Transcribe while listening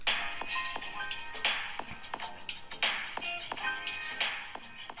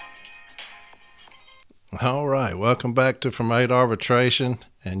All right, welcome back to From 8 Arbitration,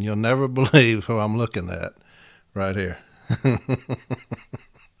 and you'll never believe who I'm looking at right here.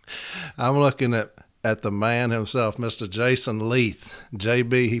 I'm looking at the man himself, Mr. Jason Leith.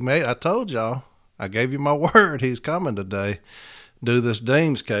 JB, I told y'all, I gave you my word, he's coming today, do this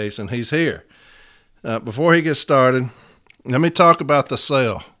Deems case, and he's here. Before he gets started, let me talk about the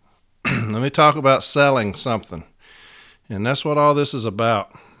sale. Let me talk about selling something, and that's what all this is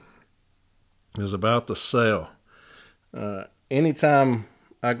about. Is about the sale. Anytime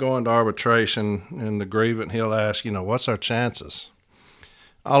I go into arbitration and the grievant, he'll ask, what's our chances?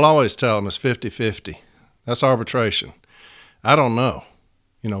 I'll always tell him it's 50-50. That's arbitration. I don't know.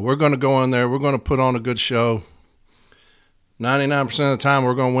 We're going to go in there. We're going to put on a good show. 99% of the time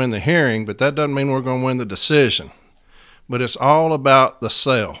we're going to win the hearing, but that doesn't mean we're going to win the decision. But it's all about the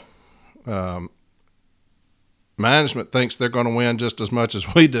sale. Management thinks they're going to win just as much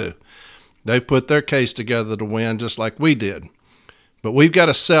as we do. They've put their case together to win just like we did. But we've got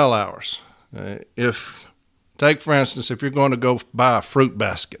to sell ours. Take, for instance, if you're going to go buy a fruit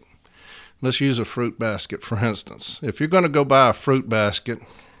basket. Let's use a fruit basket, for instance. If you're going to go buy a fruit basket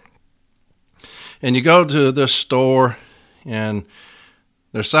and you go to this store and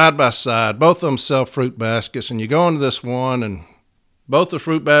they're side by side, both of them sell fruit baskets, and you go into this one and both the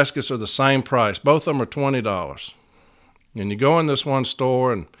fruit baskets are the same price. Both of them are $20. And you go in this one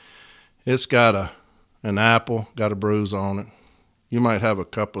store and it's got an apple, got a bruise on it. You might have a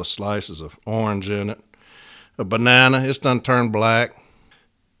couple of slices of orange in it. A banana, it's done turned black.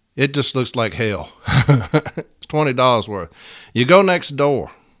 It just looks like hell. It's $20 worth. You go next door,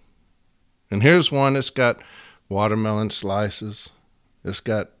 and here's one that's got watermelon slices. It's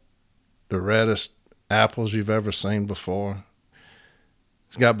got the reddest apples you've ever seen before.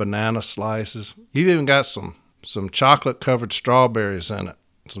 It's got banana slices. You've even got some chocolate-covered strawberries in it.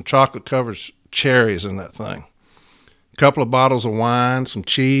 Some chocolate-covered cherries in that thing. A couple of bottles of wine, some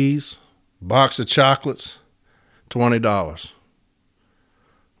cheese, a box of chocolates, $20.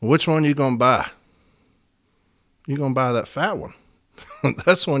 Which one are you going to buy? You're going to buy that fat one.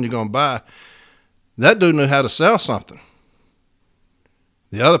 That's the one you're going to buy. That dude knew how to sell something.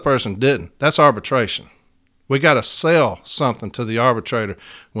 The other person didn't. That's arbitration. We got to sell something to the arbitrator.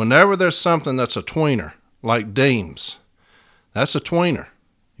 Whenever there's something that's a tweener, like Deems, that's a tweener.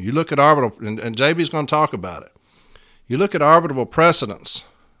 You look at arbitral, and JB's going to talk about it. You look at arbitrable precedents,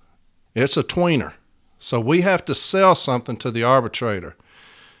 it's a tweener. So we have to sell something to the arbitrator.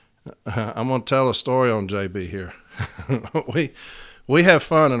 I'm going to tell a story on JB here. we have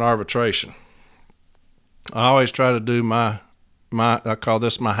fun in arbitration. I always try to do I call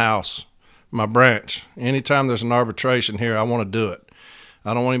this my house, my branch. Anytime there's an arbitration here, I want to do it.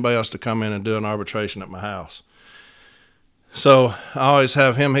 I don't want anybody else to come in and do an arbitration at my house. So I always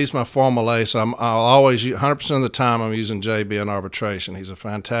have him. He's my formal A, so I'll always, 100% of the time, I'm using JB in arbitration. He's a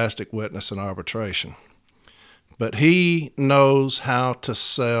fantastic witness in arbitration. But he knows how to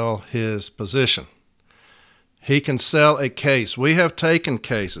sell his position. He can sell a case. We have taken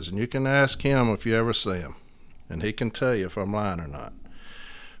cases, and you can ask him if you ever see him, and he can tell you if I'm lying or not.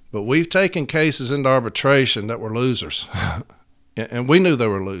 But we've taken cases into arbitration that were losers, and we knew they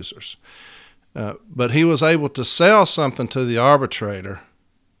were losers. But he was able to sell something to the arbitrator,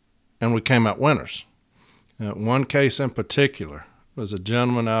 and we came out winners. One case in particular was a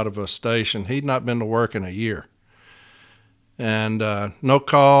gentleman out of a station. He'd not been to work in a year. And no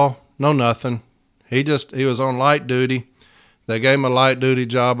call, no nothing. He was on light duty. They gave him a light duty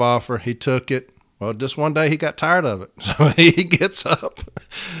job offer. He took it. Well, just one day he got tired of it. So he gets up.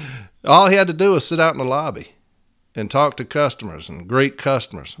 All he had to do was sit out in the lobby and talk to customers and greet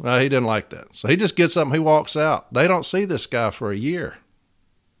customers. Well, he didn't like that. So he just gets up and he walks out. They don't see this guy for a year.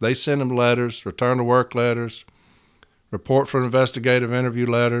 They send him letters, return to work letters, report for investigative interview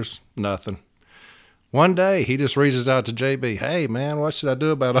letters, nothing. One day he just reaches out to JB, hey man, what should I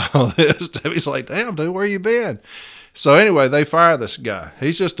do about all this? JB's like, damn dude, where you been? So anyway, they fire this guy.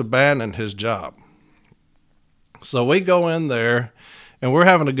 He's just abandoned his job. So we go in there, and we're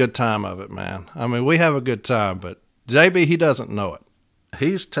having a good time of it, man. I mean, we have a good time, but JB, he doesn't know it.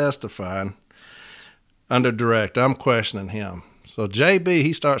 He's testifying under direct. I'm questioning him. So JB,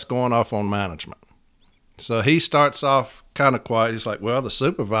 he starts going off on management. So he starts off kind of quiet. He's like, well, the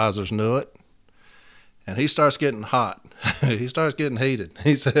supervisors knew it. And he starts getting hot. He starts getting heated.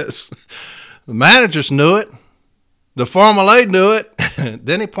 He says, the managers knew it. The formal aide knew it.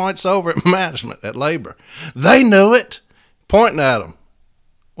 Then he points over at management, at labor. They knew it, pointing at him.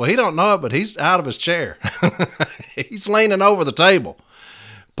 Well, he don't know it, but he's out of his chair. He's leaning over the table,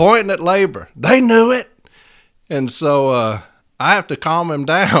 pointing at labor. They knew it. And so I have to calm him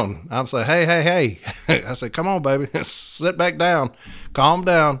down. I'm saying, hey. I said, come on, baby. Sit back down. Calm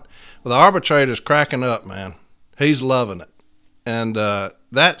down. Well, the arbitrator's cracking up, man. He's loving it. And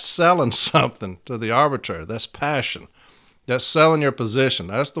that's selling something to the arbitrator. That's passion. That's selling your position.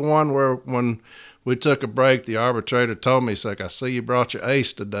 That's the one where when we took a break, the arbitrator told me, he's like, I see you brought your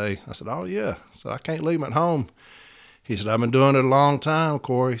ace today. I said, oh, yeah. So I can't leave him at home. He said, I've been doing it a long time,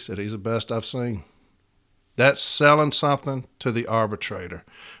 Corey. He said, he's the best I've seen. That's selling something to the arbitrator.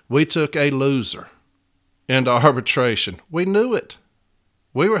 We took a loser into arbitration. We knew it.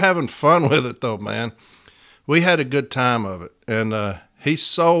 We were having fun with it, though, man. We had a good time of it. And he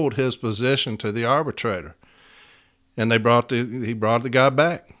sold his position to the arbitrator. And he brought the guy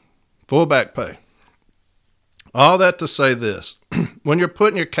back. Full back pay. All that to say this. When you're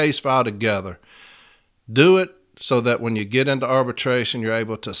putting your case file together, do it so that when you get into arbitration, you're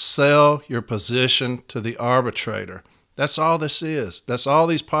able to sell your position to the arbitrator. That's all this is. That's all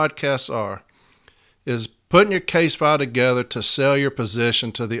these podcasts are, is putting your case file together to sell your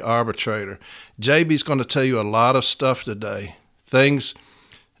position to the arbitrator. JB's going to tell you a lot of stuff today. Things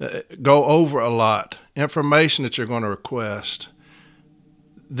go over a lot. Information that you're going to request.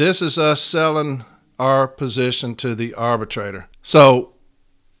 This is us selling our position to the arbitrator. So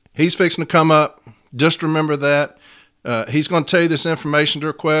he's fixing to come up. Just remember that. He's going to tell you this information to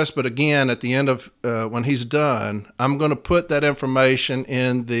request, but again, at the end of when he's done, I'm going to put that information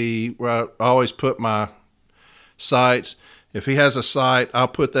in where I always put my sites. If he has a site, I'll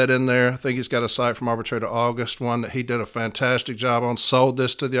put that in there. I think he's got a site from Arbitrator August, one that he did a fantastic job on, sold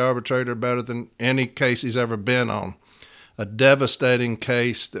this to the arbitrator better than any case he's ever been on. A devastating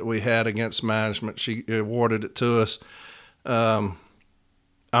case that we had against management. She awarded it to us.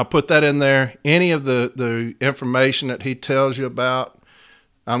 I'll put that in there. Any of the information that he tells you about,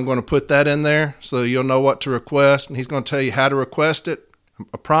 I'm going to put that in there so you'll know what to request, and he's going to tell you how to request it.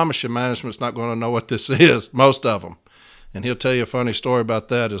 I promise you management's not going to know what this is, most of them. And he'll tell you a funny story about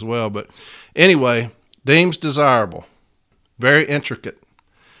that as well. But anyway, deems desirable. Very intricate,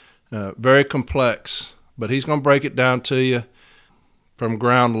 very complex. But he's going to break it down to you from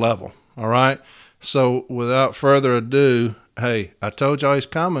ground level, all right? So without further ado, hey, I told y'all he's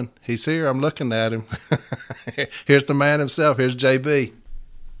coming. He's here. I'm looking at him. Here's the man himself. Here's JB.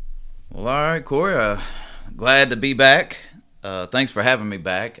 Well, all right, Corey. Glad to be back. Thanks for having me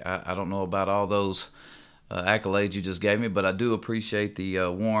back. I don't know about all those accolades you just gave me, but I do appreciate the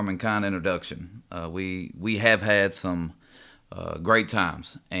warm and kind introduction. We have had some great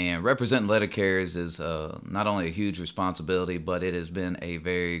times, and representing letter carriers is not only a huge responsibility, but it has been a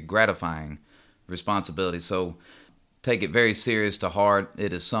very gratifying responsibility. So take it very serious to heart.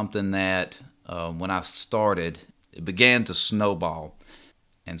 It is something that when I started, it began to snowball.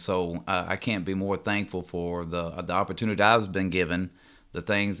 And so I can't be more thankful for the opportunity I've been given, the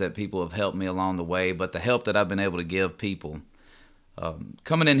things that people have helped me along the way, but the help that I've been able to give people.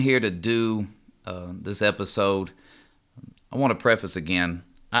 Coming in here to do this episode, I want to preface again,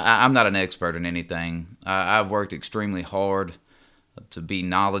 I'm not an expert in anything. I've worked extremely hard to be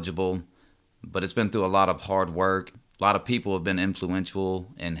knowledgeable, but it's been through a lot of hard work. A lot of people have been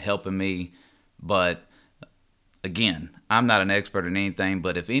influential in helping me, but again, I'm not an expert in anything,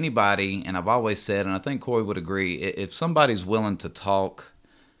 but if anybody, and I've always said, and I think Corey would agree, if somebody's willing to talk,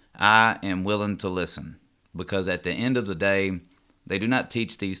 I am willing to listen, because at the end of the day, they do not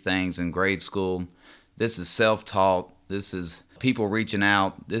teach these things in grade school. This is self-taught. This is people reaching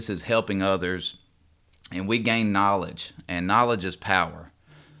out. This is helping others, and we gain knowledge, and knowledge is power.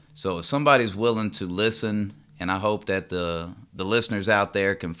 So if somebody's willing to listen, and I hope that the listeners out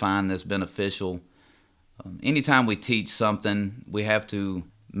there can find this beneficial. Anytime we teach something, we have to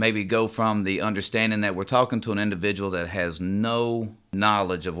maybe go from the understanding that we're talking to an individual that has no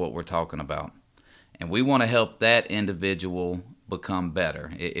knowledge of what we're talking about. And we want to help that individual become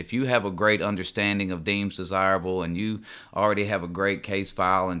better. If you have a great understanding of deems desirable and you already have a great case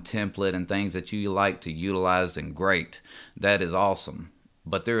file and template and things that you like to utilize, then great. That is awesome.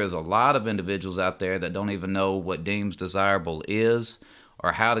 But there is a lot of individuals out there that don't even know what deems desirable is,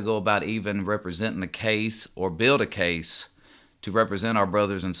 or how to go about even representing a case or build a case to represent our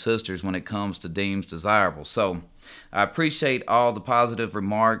brothers and sisters when it comes to deems desirable. So I appreciate all the positive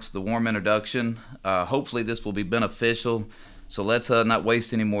remarks, the warm introduction. Hopefully this will be beneficial. So let's not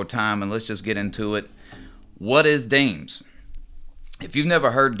waste any more time and let's just get into it. What is deems? If you've never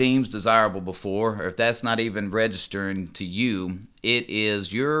heard deems desirable before, or if that's not even registering to you, it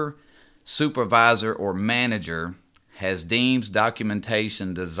is your supervisor or manager has deems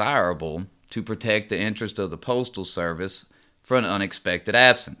documentation desirable to protect the interest of the Postal Service for an unexpected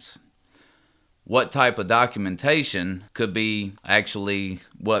absence. what type of documentation could be actually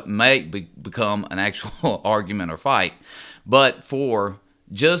what may become an actual argument or fight. But for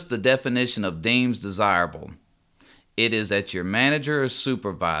just the definition of deems desirable, it is that your manager or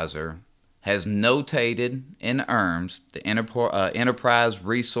supervisor has notated in ERMS, the Enterprise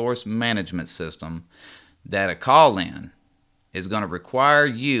Resource Management System, that a call-in is going to require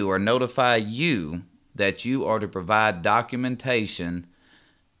you or notify you that you are to provide documentation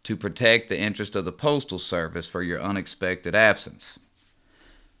to protect the interest of the Postal Service for your unexpected absence.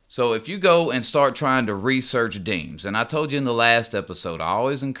 So if you go and start trying to research deems, and I told you in the last episode, I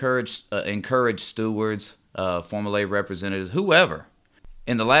always encourage stewards, former lay representatives, whoever.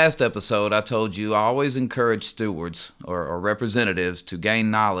 In the last episode, I told you I always encourage stewards or representatives to gain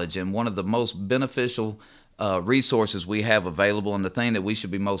knowledge, and one of the most beneficial resources we have available, and the thing that we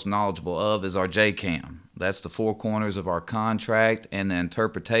should be most knowledgeable of, is our JCAM. That's the four corners of our contract and the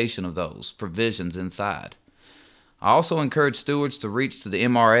interpretation of those provisions inside. I also encourage stewards to reach to the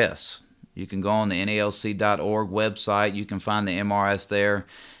MRS. You can go on the NALC.org website. You can find the MRS there.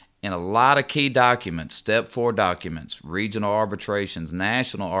 And a lot of key documents, Step 4 documents, regional arbitrations,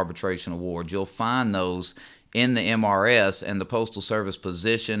 national arbitration awards, you'll find those in the MRS, and the Postal Service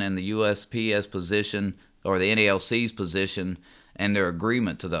position and the USPS position or the NALC's position and their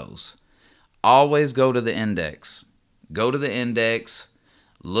agreement to those. Always go to the index. Go to the index.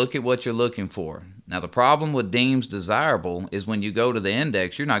 Look at what you're looking for. Now, the problem with deems desirable is when you go to the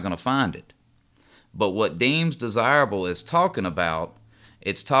index, you're not going to find it. But what deems desirable is talking about,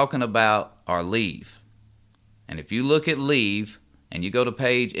 it's talking about our leave. And if you look at leave and you go to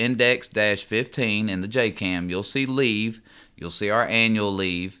page index-15 in the JCAM, you'll see leave, you'll see our annual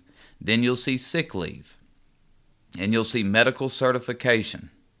leave, then you'll see sick leave, and you'll see medical certification.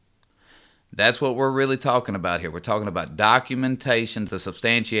 That's what we're really talking about here. We're talking about documentation to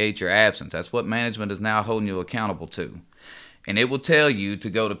substantiate your absence. That's what management is now holding you accountable to. And it will tell you to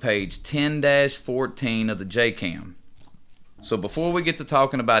go to page 10-14 of the JCAM. So before we get to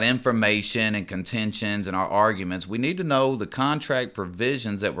talking about information and contentions and our arguments, we need to know the contract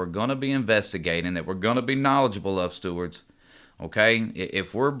provisions that we're going to be investigating, that we're going to be knowledgeable of, stewards. Okay?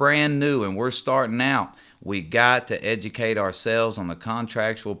 If we're brand new and we're starting out, we got to educate ourselves on the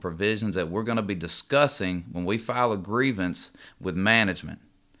contractual provisions that we're going to be discussing when we file a grievance with management.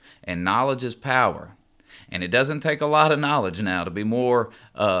 And knowledge is power. And it doesn't take a lot of knowledge now to be more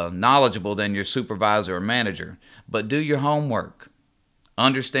knowledgeable than your supervisor or manager. But do your homework.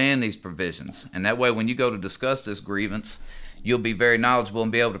 Understand these provisions. And that way when you go to discuss this grievance, you'll be very knowledgeable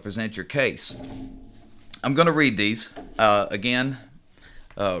and be able to present your case. I'm going to read these.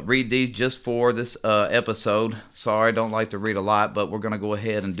 Read these just for this episode. Sorry, I don't like to read a lot, but we're going to go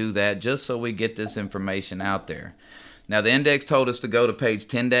ahead and do that just so we get this information out there. Now, the index told us to go to page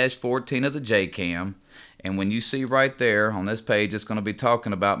 10-14 of the JCAM, and when you see right there on this page, it's going to be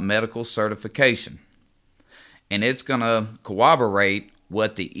talking about medical certification. And it's going to corroborate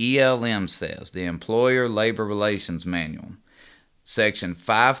what the ELM says, the Employer Labor Relations Manual. Section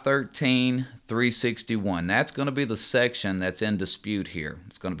 513-361. That's going to be the section that's in dispute here.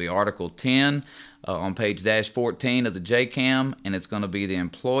 It's going to be Article 10 on page -14 of the JCAM, and it's going to be the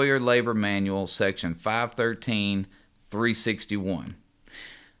Employer Labor Manual, Section 513-361.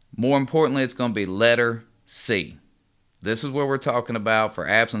 More importantly, it's going to be letter C. This is what we're talking about for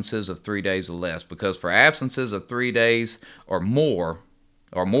absences of 3 days or less, because for absences of 3 days or more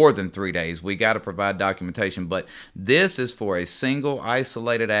than 3 days, we got to provide documentation. But this is for a single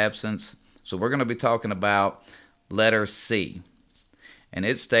isolated absence, so we're going to be talking about letter C. And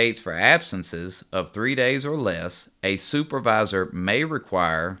it states, for absences of 3 days or less, a supervisor may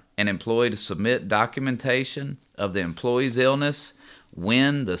require an employee to submit documentation of the employee's illness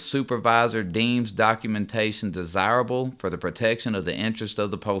when the supervisor deems documentation desirable for the protection of the interest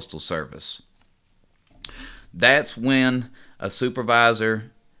of the Postal Service. That's when a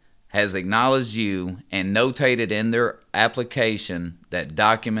supervisor has acknowledged you and notated in their application that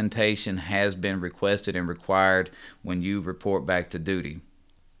documentation has been requested and required when you report back to duty.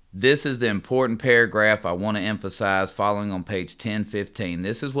 This is the important paragraph I want to emphasize following on page 10-15.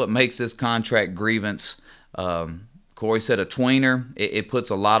 This is what makes this contract grievance, Corey said, a tweener. It puts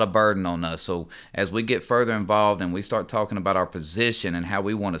a lot of burden on us. So as we get further involved and we start talking about our position and how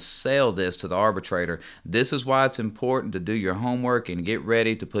we want to sell this to the arbitrator, this is why it's important to do your homework and get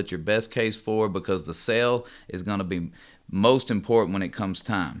ready to put your best case forward, because the sale is going to be most important when it comes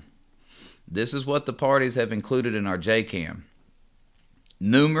time. This is what the parties have included in our JCAM.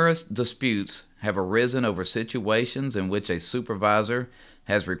 Numerous disputes have arisen over situations in which a supervisor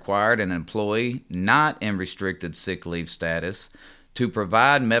has required an employee not in restricted sick leave status to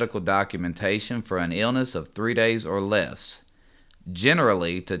provide medical documentation for an illness of 3 days or less.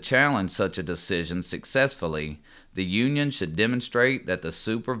 Generally, to challenge such a decision successfully, the union should demonstrate that the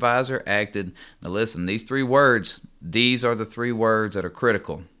supervisor acted. Now listen, these are the three words that are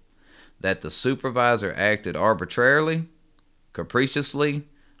critical. That the supervisor acted arbitrarily, capriciously,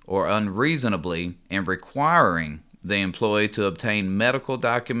 or unreasonably in requiring the employee to obtain medical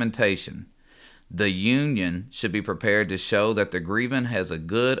documentation. The union should be prepared to show that the grievant has a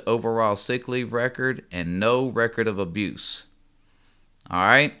good overall sick leave record and no record of abuse. All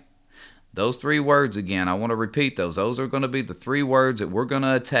right? Those three words again, I want to repeat those. Those are going to be the three words that we're going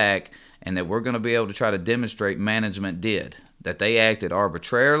to attack and that we're going to be able to try to demonstrate management did. That they acted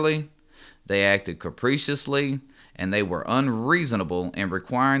arbitrarily, they acted capriciously, and they were unreasonable in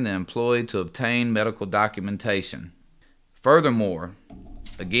requiring the employee to obtain medical documentation. Furthermore,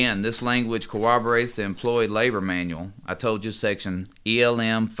 again, this language corroborates the Employee Labor Manual. I told you section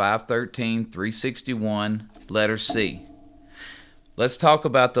ELM 513-361, letter C. Let's talk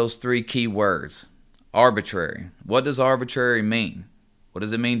about those three key words. Arbitrary. What does arbitrary mean? What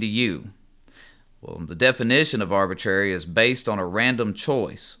does it mean to you? Well, the definition of arbitrary is based on a random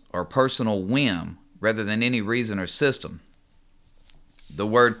choice or personal whim rather than any reason or system. The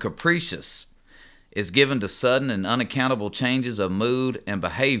word capricious is given to sudden and unaccountable changes of mood and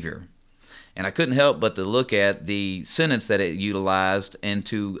behavior. And I couldn't help but to look at the sentence that it utilized and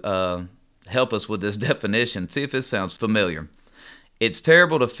to help us with this definition. See if it sounds familiar. It's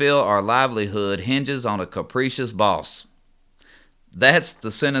terrible to feel our livelihood hinges on a capricious boss. That's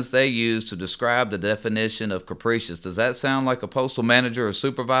the sentence they use to describe the definition of capricious. Does that sound like a postal manager or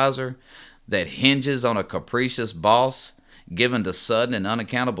supervisor that hinges on a capricious boss, given to sudden and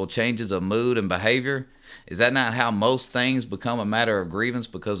unaccountable changes of mood and behavior? Is that not how most things become a matter of grievance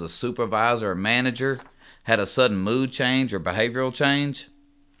because a supervisor or manager had a sudden mood change or behavioral change?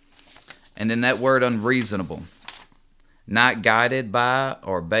 And then that word unreasonable. Not guided by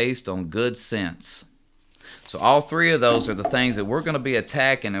or based on good sense. So all three of those are the things that we're going to be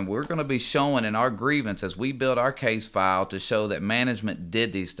attacking and we're going to be showing in our grievance as we build our case file to show that management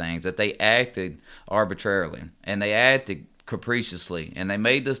did these things, that they acted arbitrarily and they acted capriciously and they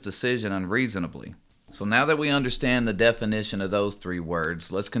made this decision unreasonably. So now that we understand the definition of those three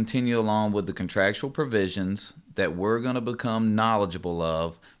words, let's continue along with the contractual provisions that we're going to become knowledgeable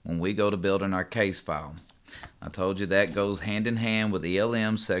of when we go to building our case file. I told you that goes hand in hand with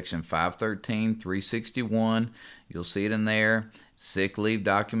ELM section 513-361. You'll see it in there. Sick leave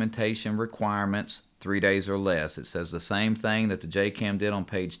documentation requirements, 3 days or less. It says the same thing that the JCAM did on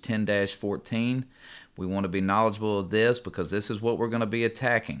page 10-14. We want to be knowledgeable of this because this is what we're going to be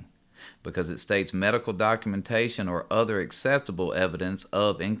attacking. Because it states medical documentation or other acceptable evidence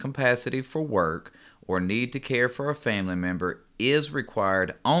of incapacity for work or need to care for a family member is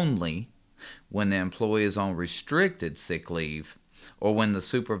required only when the employee is on restricted sick leave or when the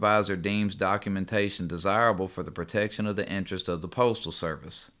supervisor deems documentation desirable for the protection of the interest of the Postal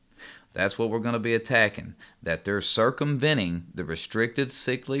Service. That's what we're going to be attacking, that they're circumventing the restricted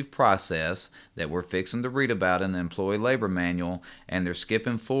sick leave process that we're fixing to read about in the Employee Labor Manual, and they're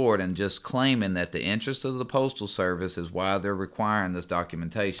skipping forward and just claiming that the interest of the Postal Service is why they're requiring this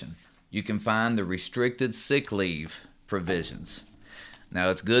documentation. You can find the restricted sick leave provisions. Now,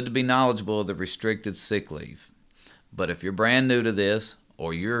 it's good to be knowledgeable of the restricted sick leave, but if you're brand new to this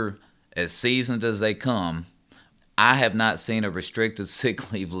or you're as seasoned as they come, I have not seen a restricted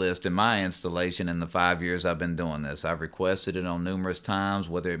sick leave list in my installation in the 5 years I've been doing this. I've requested it on numerous times,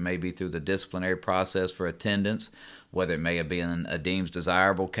 whether it may be through the disciplinary process for attendance, whether it may have been a deemed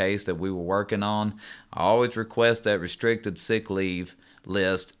desirable case that we were working on. I always request that restricted sick leave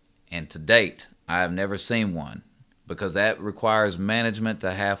list, and to date, I have never seen one, because that requires management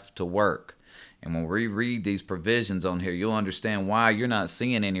to have to work. And when we read these provisions on here, you'll understand why you're not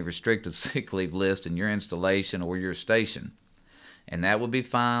seeing any restricted sick leave list in your installation or your station. And that will be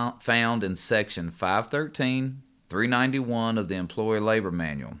found in section 513-391 of the Employee Labor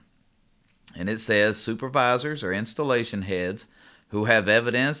Manual. And it says supervisors or installation heads who have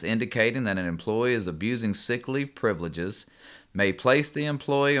evidence indicating that an employee is abusing sick leave privileges may place the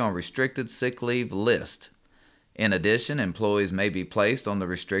employee on restricted sick leave list. In addition, employees may be placed on the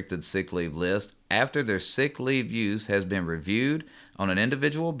restricted sick leave list after their sick leave use has been reviewed on an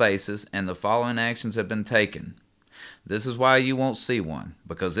individual basis and the following actions have been taken. This is why you won't see one,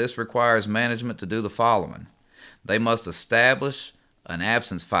 because this requires management to do the following. They must establish an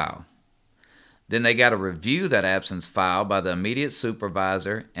absence file. Then they got to review that absence file by the immediate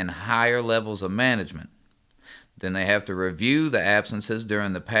supervisor and higher levels of management. Then they have to review the absences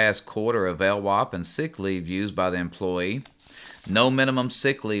during the past quarter of LWOP and sick leave used by the employee. No minimum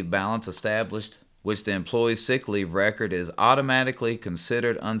sick leave balance established, which the employee's sick leave record is automatically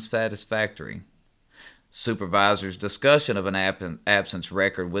considered unsatisfactory. Supervisor's discussion of an absence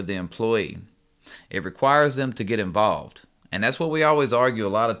record with the employee. It requires them to get involved. And that's what we always argue a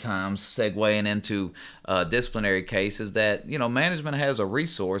lot of times, segueing into disciplinary cases, that management has a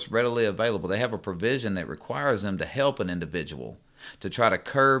resource readily available. They have a provision that requires them to help an individual, to try to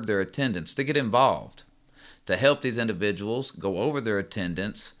curb their attendance, to get involved, to help these individuals go over their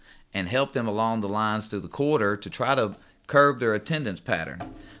attendance and help them along the lines through the quarter to try to curb their attendance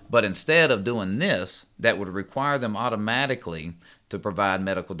pattern. But instead of doing this, that would require them automatically to provide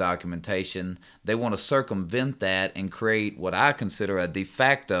medical documentation. They want to circumvent that and create what I consider a de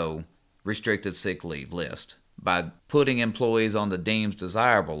facto restricted sick leave list by putting employees on the deemed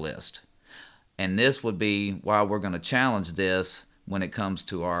desirable list. And this would be why we're going to challenge this when it comes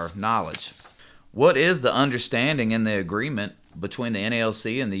to our knowledge. What is the understanding in the agreement between the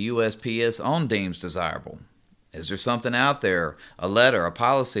NALC and the USPS on deemed desirable? Is there something out there, a letter, a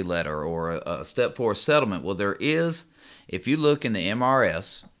policy letter, or a step 4 settlement? Well, there is. If you look in the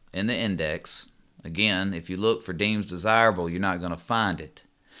MRS, in the index, again, if you look for deemed desirable, you're not going to find it.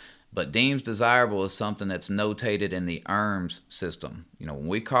 But deemed desirable is something that's notated in the ERMS system. When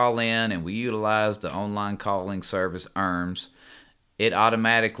we call in and we utilize the online calling service ERMS, it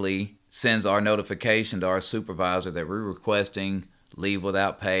automatically sends our notification to our supervisor that we're requesting leave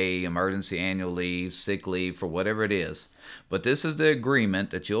without pay, emergency annual leave, sick leave, for whatever it is. But this is the agreement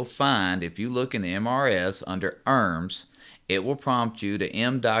that you'll find if you look in the MRS under ERMS. It will prompt you to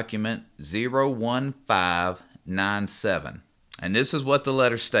M document 01597. And this is what the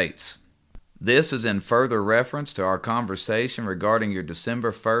letter states. This is in further reference to our conversation regarding your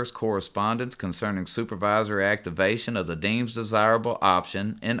December 1st correspondence concerning supervisory activation of the deemed desirable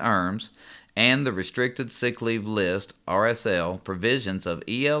option in ERMS and the Restricted Sick Leave List, RSL, provisions of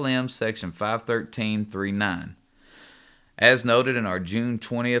ELM Section 513.39. As noted in our June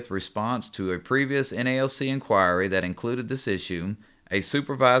 20th response to a previous NALC inquiry that included this issue, a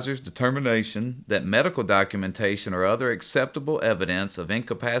supervisor's determination that medical documentation or other acceptable evidence of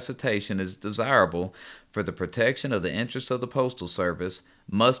incapacitation is desirable for the protection of the interests of the Postal Service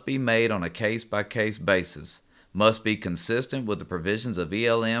must be made on a case-by-case basis, must be consistent with the provisions of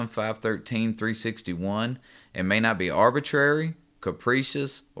ELM 513.361, and may not be arbitrary,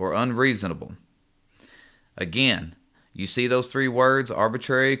 capricious, or unreasonable. Again, you see those three words,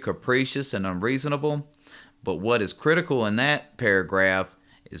 arbitrary, capricious, and unreasonable? But what is critical in that paragraph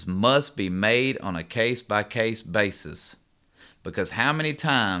is must be made on a case-by-case basis. Because how many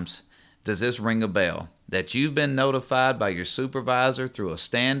times does this ring a bell? That you've been notified by your supervisor through a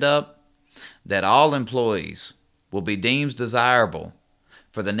stand-up that all employees will be deemed desirable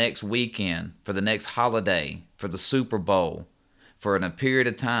for the next weekend, for the next holiday, for the Super Bowl, for a period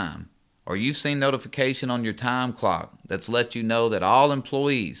of time. Or you've seen notification on your time clock that's let you know that all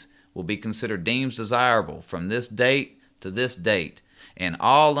employees will be considered deemed desirable from this date to this date, and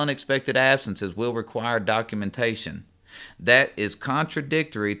all unexpected absences will require documentation. That is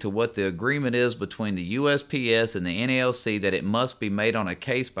contradictory to what the agreement is between the USPS and the NALC, that it must be made on a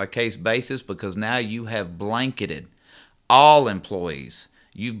case-by-case basis, because now you have blanketed all employees.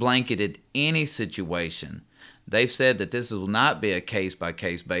 You've blanketed any situation. They've said that this will not be a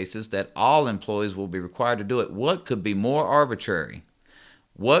case-by-case basis, that all employees will be required to do it. What could be more arbitrary?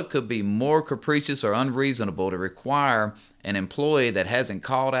 What could be more capricious or unreasonable to require an employee that hasn't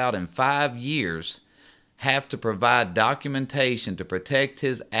called out in 5 years have to provide documentation to protect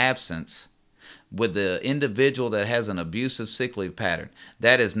his absence with the individual that has an abusive sick leave pattern?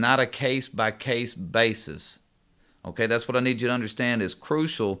 That is not a case-by-case basis. Okay, that's what I need you to understand is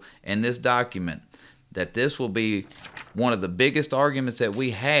crucial in this document, that this will be one of the biggest arguments that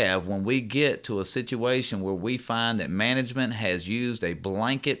we have when we get to a situation where we find that management has used a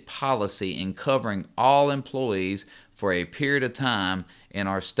blanket policy in covering all employees for a period of time in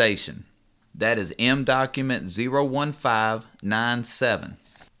our station. That is M document 01597.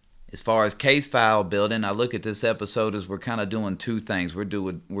 As far as case file building, I look at this episode as we're kind of doing two things. We're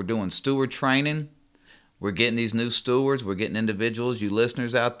doing steward training. We're getting these new stewards. We're getting individuals, you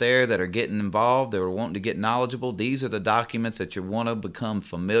listeners out there that are getting involved, that are wanting to get knowledgeable. These are the documents that you want to become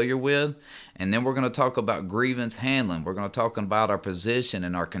familiar with. And then we're going to talk about grievance handling. We're going to talk about our position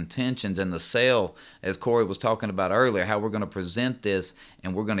and our contentions and the sale, as Corey was talking about earlier, how we're going to present this,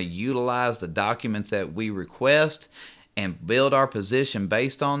 and we're going to utilize the documents that we request and build our position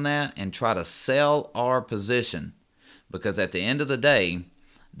based on that and try to sell our position. Because at the end of the day,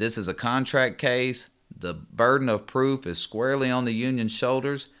 this is a contract case. The burden of proof is squarely on the union's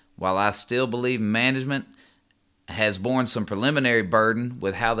shoulders. While I still believe management has borne some preliminary burden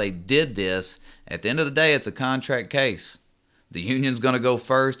with how they did this, at the end of the day, it's a contract case. The union's going to go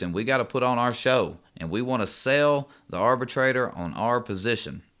first, and we got to put on our show, and we want to sell the arbitrator on our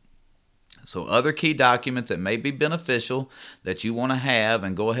position. So other key documents that may be beneficial that you want to have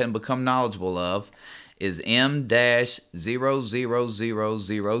and go ahead and become knowledgeable of is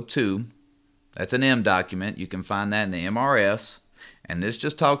M-00002. That's an M document. You can find that in the MRS. And this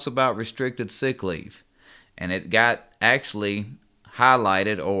just talks about restricted sick leave. And it got actually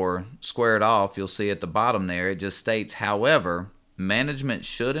highlighted or squared off. You'll see at the bottom there. It just states, however, management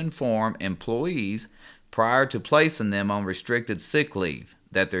should inform employees prior to placing them on restricted sick leave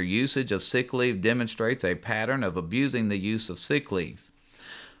that their usage of sick leave demonstrates a pattern of abusing the use of sick leave.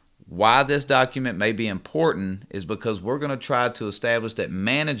 Why this document may be important is because we're going to try to establish that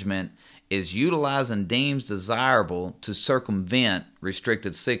management is utilizing deems desirable to circumvent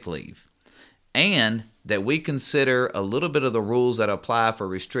restricted sick leave, and that we consider a little bit of the rules that apply for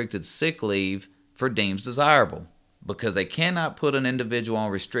restricted sick leave for deems desirable, because they cannot put an individual on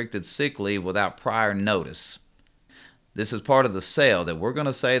restricted sick leave without prior notice. This is part of the sale, that we're going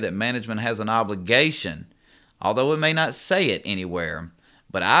to say that management has an obligation, although it may not say it anywhere.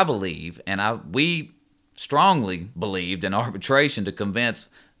 But I believe, and we strongly believed in arbitration to convince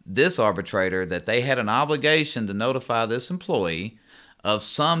this arbitrator that they had an obligation to notify this employee of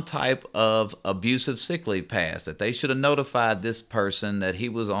some type of abusive sick leave past, that they should have notified this person that he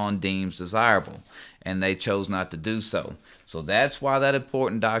was on deems desirable, and they chose not to do so. So that's why that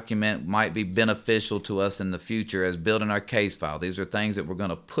important document might be beneficial to us in the future as building our case file. These are things that we're going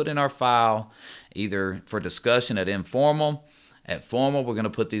to put in our file either for discussion at informal. At formal, we're going to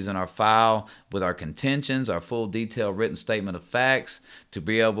put these in our file with our contentions, our full detailed written statement of facts to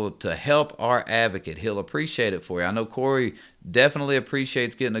be able to help our advocate. He'll appreciate it for you. I know Corey definitely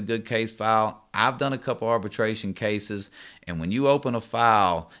appreciates getting a good case file. I've done a couple arbitration cases, and when you open a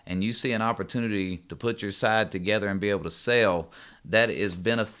file and you see an opportunity to put your side together and be able to sell, that is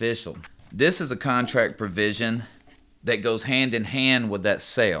beneficial. This is a contract provision that goes hand in hand with that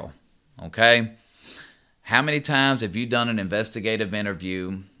sale, okay? How many times have you done an investigative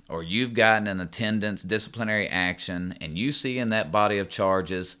interview or you've gotten an attendance disciplinary action and you see in that body of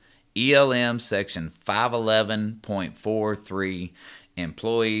charges ELM section 511.43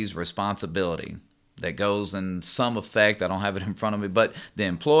 employee's responsibility that goes in some effect, I don't have it in front of me, but the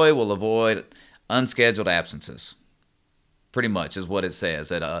employee will avoid unscheduled absences. Pretty much is what it says,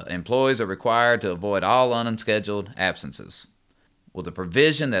 that employees are required to avoid all unscheduled absences. Well, the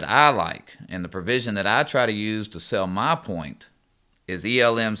provision that I like and the provision that I try to use to sell my point is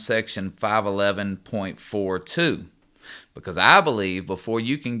ELM section 511.42, because I believe before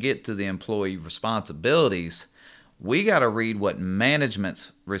you can get to the employee responsibilities, we got to read what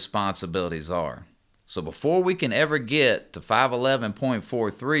management's responsibilities are. So before we can ever get to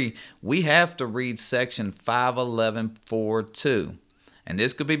 511.43, we have to read section 511.42. And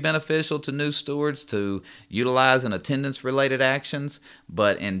this could be beneficial to new stewards to utilize in attendance-related actions,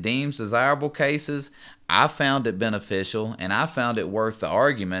 but in deems desirable cases, I found it beneficial and I found it worth the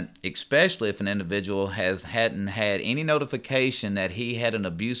argument, especially if an individual hadn't had any notification that he had an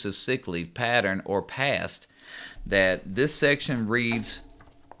abusive sick leave pattern or past, that this section reads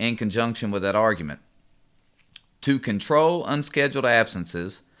in conjunction with that argument. To control unscheduled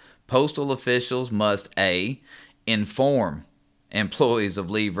absences, postal officials must A, inform employees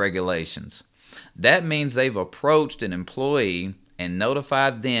of leave regulations. That means they've approached an employee and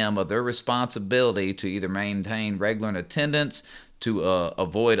notified them of their responsibility to either maintain regular attendance, to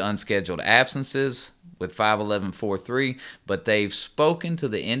avoid unscheduled absences with 511.43, but they've spoken to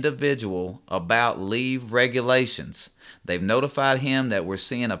the individual about leave regulations. They've notified him that we're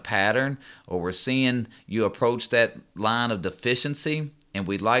seeing a pattern, or we're seeing you approach that line of deficiency, and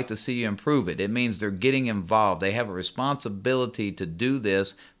we'd like to see you improve it. It means they're getting involved. They have a responsibility to do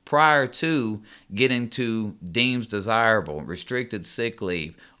this prior to getting to deems desirable, restricted sick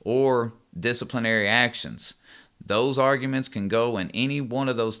leave, or disciplinary actions. Those arguments can go in any one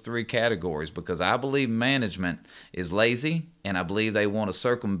of those three categories, because I believe management is lazy and I believe they want to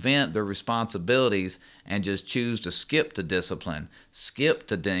circumvent their responsibilities and just choose to skip to discipline, skip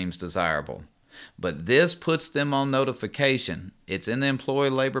to deems desirable. But this puts them on notification. It's in the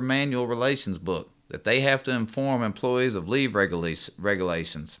Employee Labor Manual Relations book that they have to inform employees of leave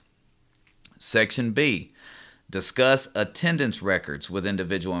regulations. Section B, discuss attendance records with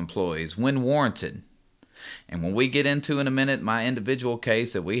individual employees when warranted. And when we get into in a minute my individual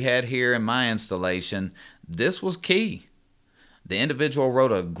case that we had here in my installation, this was key. The individual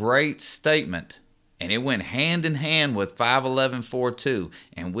wrote a great statement And it went hand in hand with 511.4.2,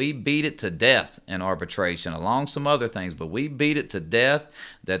 and we beat it to death in arbitration, along some other things, but we beat it to death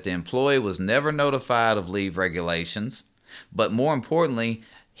that the employee was never notified of leave regulations, but more importantly,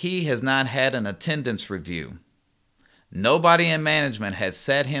 he has not had an attendance review. Nobody in management had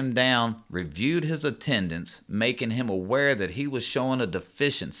sat him down, reviewed his attendance, making him aware that he was showing a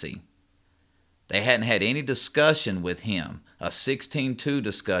deficiency. They hadn't had any discussion with him, a 16-2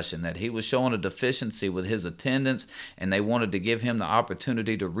 discussion, that he was showing a deficiency with his attendance, and they wanted to give him the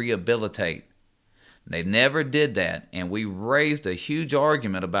opportunity to rehabilitate. They never did that, and we raised a huge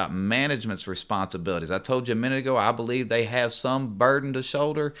argument about management's responsibilities. I told you a minute ago, I believe they have some burden to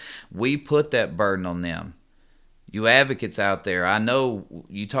shoulder. We put that burden on them. You advocates out there, I know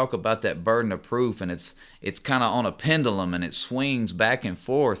you talk about that burden of proof, and it's kind of on a pendulum, and it swings back and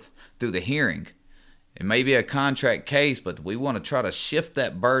forth through the hearing. It may be a contract case, but we want to try to shift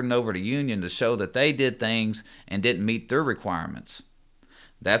that burden over to union to show that they did things and didn't meet their requirements.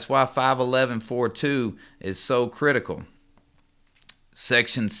 That's why 511.4.2 is so critical.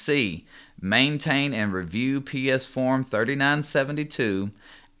 Section C, maintain and review PS Form 3972,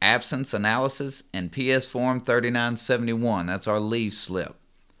 absence analysis, and PS Form 3971. That's our leave slip.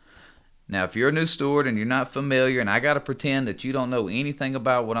 Now, if you're a new steward and you're not familiar, and I got to pretend that you don't know anything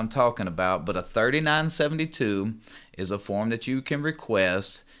about what I'm talking about, but a 3972 is a form that you can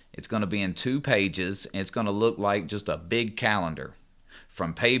request. It's going to be in 2 pages, and it's going to look like just a big calendar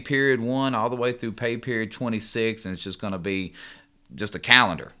from pay period 1 all the way through pay period 26, and it's just going to be just a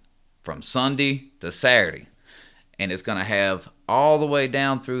calendar from Sunday to Saturday. And it's going to have all the way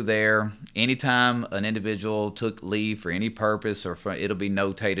down through there. Anytime an individual took leave for any purpose, it'll be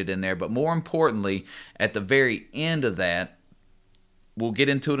notated in there. But more importantly, at the very end of that, we'll get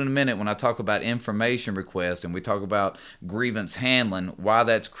into it in a minute when I talk about information request and we talk about grievance handling, why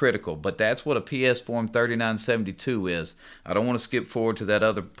that's critical. But that's what a PS Form 3972 is. I don't want to skip forward to that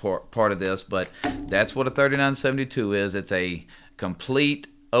other part of this, but that's what a 3972 is. It's a complete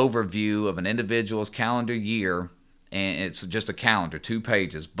overview of an individual's calendar year, and it's just a calendar, 2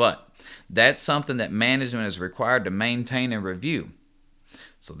 pages. But that's something that management is required to maintain and review.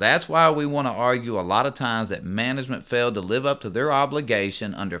 So that's why we want to argue a lot of times that management failed to live up to their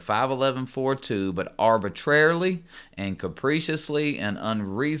obligation under 511.4.2, but arbitrarily and capriciously and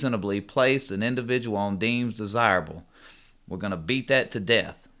unreasonably placed an individual on deems desirable. We're going to beat that to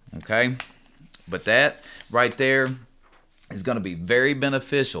death, okay? But that right there is going to be very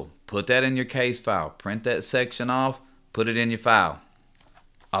beneficial. Put that in your case file. Print that section off. Put it in your file.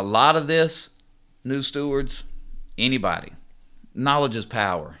 A lot of this, new stewards, anybody, knowledge is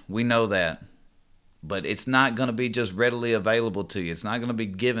power. We know that. But it's not going to be just readily available to you. It's not going to be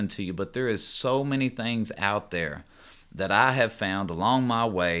given to you. But there is so many things out there that I have found along my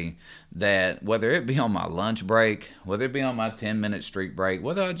way that whether it be on my lunch break, whether it be on my 10-minute street break,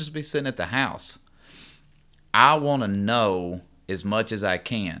 whether I just be sitting at the house, I want to know as much as I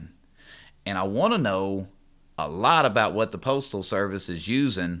can. And I want to know a lot about what the Postal Service is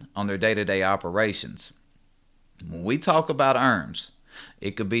using on their day-to-day operations. When we talk about ERMs,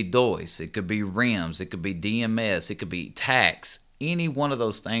 it could be DOIS, it could be RIMS, it could be DMS, it could be tax, any one of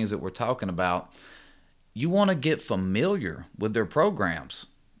those things that we're talking about. You want to get familiar with their programs.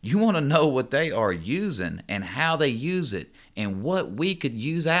 You want to know what they are using and how they use it and what we could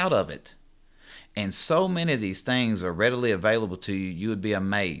use out of it. And so many of these things are readily available to you, you would be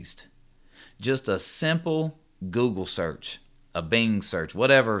amazed. Just a simple Google search, a Bing search,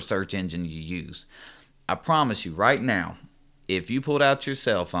 whatever search engine you use. I promise you right now, if you pulled out your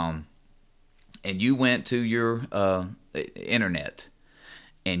cell phone and you went to your internet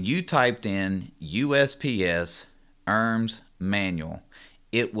and you typed in USPS ERMS manual,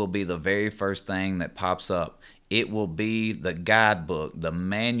 it will be the very first thing that pops up. It will be the guidebook, the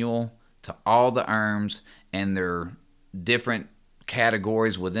manual to all the ERMs and their different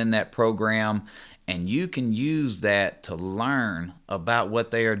categories within that program, and you can use that to learn about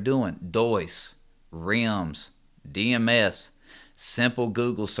what they are doing. DOIS, RIMS, DMS, simple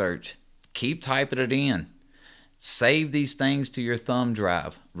Google search. Keep typing it in. Save these things to your thumb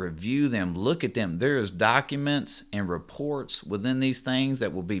drive. Review them. Look at them. There is documents and reports within these things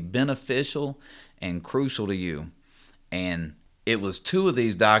that will be beneficial and crucial to you. And it was 2 of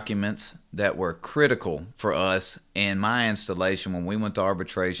these documents that were critical for us in my installation when we went to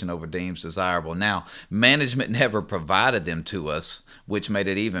arbitration over deems desirable. Now, management never provided them to us, which made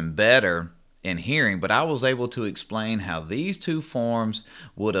it even better in hearing, but I was able to explain how these 2 forms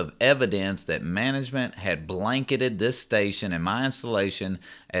would have evidenced that management had blanketed this station and my installation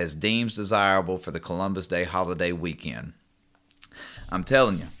as deems desirable for the Columbus Day holiday weekend. I'm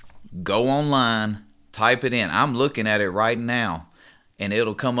telling you, go online, Type it in. I'm looking at it right now, and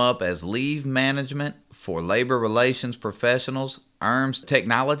it'll come up as leave management for labor relations professionals, ERMS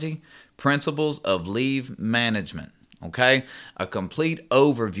technology, principles of leave management. Okay? A complete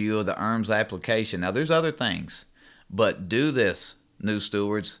overview of the ERMS application. Now, there's other things, but do this, new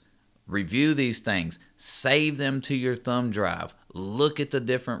stewards. Review these things. Save them to your thumb drive. Look at the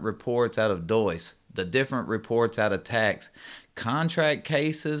different reports out of DOIS, the different reports out of tax. Contract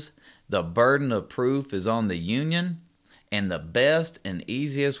cases, the burden of proof is on the union, and the best and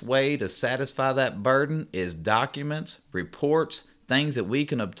easiest way to satisfy that burden is documents, reports, things that we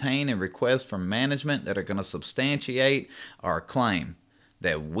can obtain and request from management that are going to substantiate our claim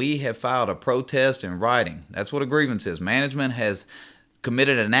that we have filed a protest in writing. That's what a grievance is. Management has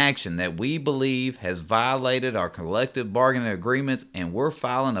committed an action that we believe has violated our collective bargaining agreements, and we're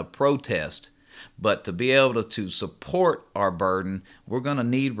filing a protest. But to be able to support our burden, we're going to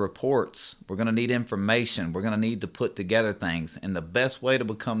need reports. We're going to need information. We're going to need to put together things. And the best way to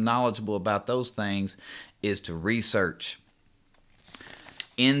become knowledgeable about those things is to research.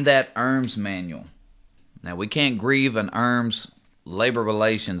 In that ERMS manual, now we can't grieve an ERMS labor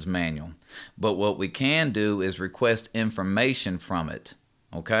relations manual, but what we can do is request information from it,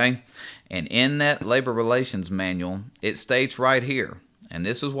 okay? And in that labor relations manual, it states right here, and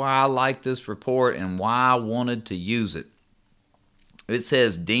this is why I like this report and why I wanted to use it. It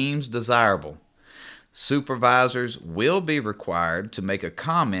says, deems desirable. Supervisors will be required to make a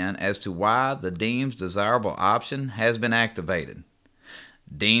comment as to why the deems desirable option has been activated.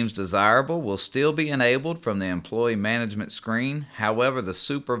 Deems desirable will still be enabled from the employee management screen. However, the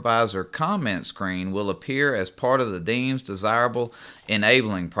supervisor comment screen will appear as part of the deems desirable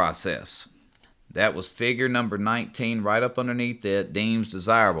enabling process. That was figure number 19 right up underneath it, deems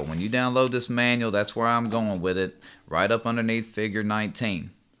desirable. When you download this manual, that's where I'm going with it, right up underneath figure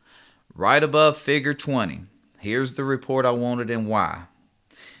 19. Right above figure 20, here's the report I wanted and why.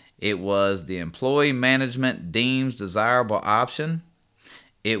 It was the employee management deems desirable option.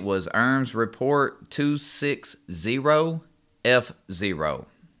 It was ERMS report 260F0.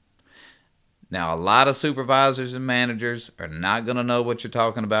 Now, a lot of supervisors and managers are not going to know what you're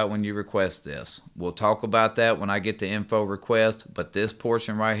talking about when you request this. We'll talk about that when I get to info request, but this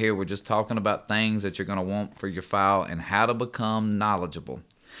portion right here, we're just talking about things that you're going to want for your file and how to become knowledgeable.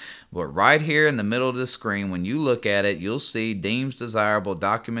 But right here in the middle of the screen, when you look at it, you'll see deems desirable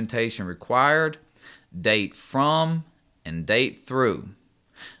documentation required, date from, and date through.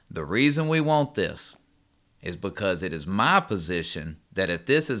 The reason we want this is because it is my position that if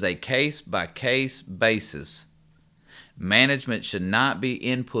this is a case-by-case basis, management should not be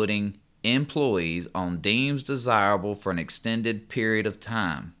inputting employees on deems desirable for an extended period of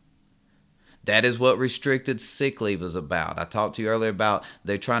time. That is what restricted sick leave is about. I talked to you earlier about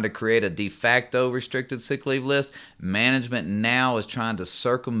they're trying to create a de facto restricted sick leave list. Management now is trying to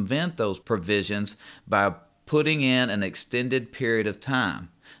circumvent those provisions by putting in an extended period of time.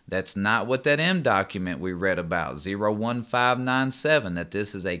 That's not what that M document we read about, 01597, that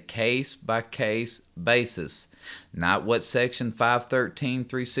this is a case-by-case basis. Not what Section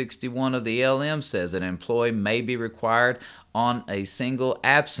 513.361 of the LM says, that an employee may be required on a single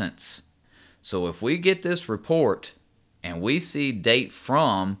absence. So if we get this report and we see date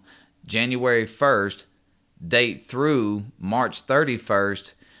from January 1st, date through March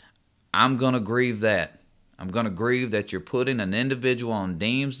 31st, I'm going to grieve that. I'm going to grieve that you're putting an individual on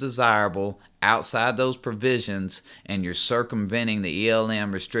deems desirable outside those provisions and you're circumventing the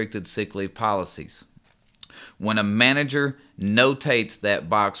ELM restricted sick leave policies. When a manager notates that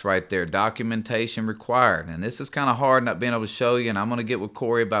box right there, documentation required, and this is kind of hard not being able to show you, and I'm going to get with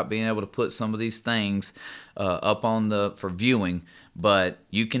Corey about being able to put some of these things up on for viewing, but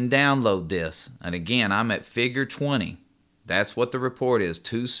you can download this. And again, I'm at figure 20. That's what the report is,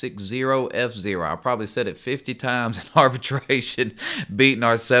 260F0. I probably said it 50 times in arbitration, beating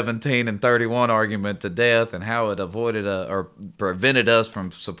our 17 and 31 argument to death and how it avoided or prevented us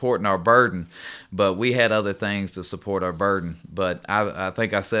from supporting our burden. But we had other things to support our burden. But I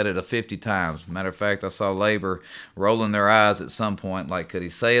think I said it 50 times. Matter of fact, I saw labor rolling their eyes at some point like, could he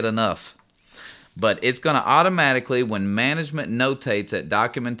say it enough? But it's going to automatically, when management notates that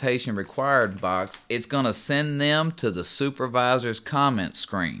documentation required box, it's going to send them to the supervisor's comment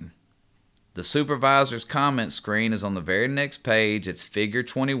screen. The supervisor's comment screen is on the very next page. It's figure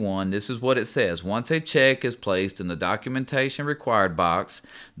 21. This is what it says. Once a check is placed in the documentation required box,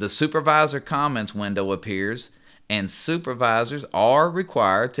 the supervisor comments window appears, and supervisors are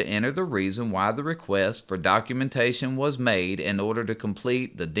required to enter the reason why the request for documentation was made in order to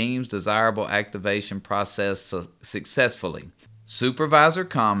complete the deems desirable activation process successfully. Supervisor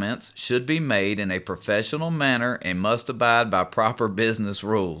comments should be made in a professional manner and must abide by proper business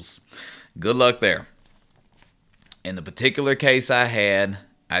rules. Good luck there. In the particular case I had,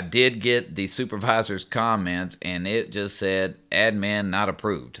 I did get the supervisor's comments, and it just said admin not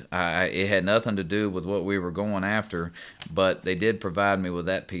approved. It had nothing to do with what we were going after, but they did provide me with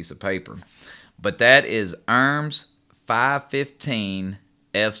that piece of paper. But that is ERMS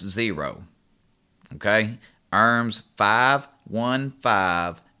 515F0. Okay? ERMS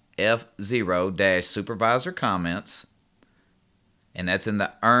 515F0-supervisor comments, and that's in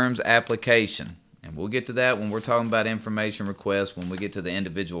the ERMS application. And we'll get to that when we're talking about information requests when we get to the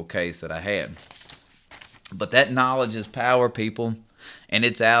individual case that I had. But that knowledge is power, people, and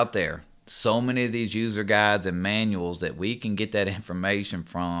it's out there. So many of these user guides and manuals that we can get that information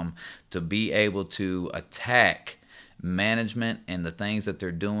from to be able to attack management and the things that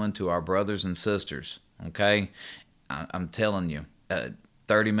they're doing to our brothers and sisters. Okay? I'm telling you,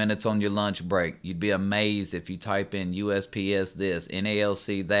 30 minutes on your lunch break. You'd be amazed if you type in USPS this,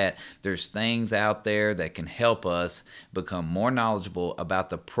 NALC that. There's things out there that can help us become more knowledgeable about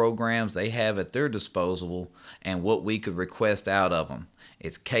the programs they have at their disposal and what we could request out of them.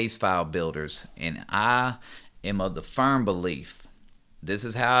 It's case file builders, and I am of the firm belief, this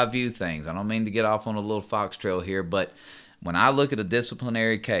is how I view things. I don't mean to get off on a little fox trail here, but when I look at a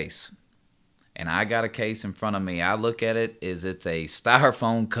disciplinary case, and I got a case in front of me, I look at it as it's a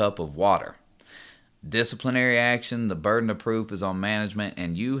styrofoam cup of water. Disciplinary action, the burden of proof is on management,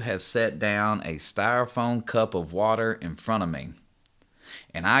 and you have set down a styrofoam cup of water in front of me.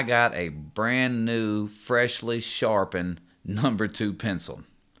 And I got a brand new, freshly sharpened number 2 pencil.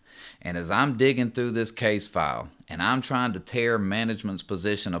 And as I'm digging through this case file, and I'm trying to tear management's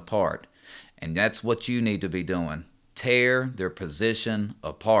position apart, and that's what you need to be doing, tear their position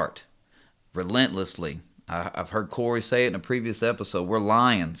apart. Relentlessly. I've heard Corey say it in a previous episode. We're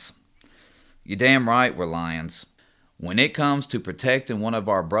lions. You're damn right we're lions. When it comes to protecting one of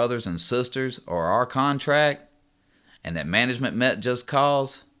our brothers and sisters or our contract, and that management met just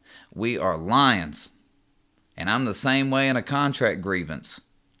cause, we are lions. And I'm the same way in a contract grievance.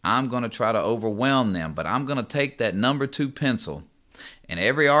 I'm going to try to overwhelm them, but I'm going to take that number 2 pencil, and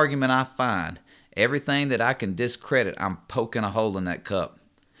every argument I find, everything that I can discredit, I'm poking a hole in that cup.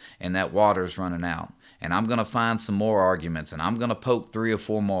 And that water's running out. And I'm going to find some more arguments, and I'm going to poke 3 or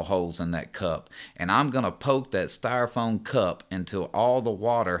 4 more holes in that cup. And I'm going to poke that styrofoam cup until all the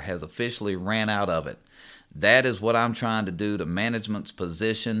water has officially ran out of it. That is what I'm trying to do to management's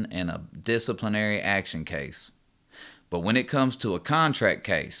position in a disciplinary action case. But when it comes to a contract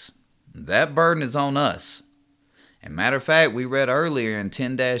case, that burden is on us. And matter of fact, we read earlier in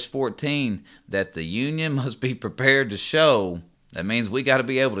 10-14 that the union must be prepared to show. That means we got to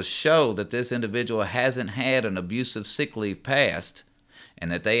be able to show that this individual hasn't had an abusive sick leave past and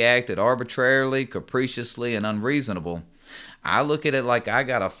that they acted arbitrarily, capriciously, and unreasonable. I look at it like I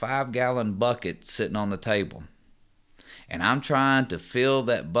got a 5-gallon bucket sitting on the table, and I'm trying to fill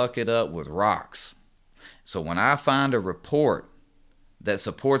that bucket up with rocks. So when I find a report that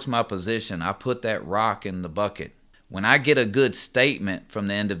supports my position, I put that rock in the bucket. When I get a good statement from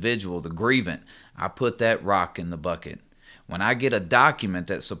the individual, the grievant, I put that rock in the bucket. When I get a document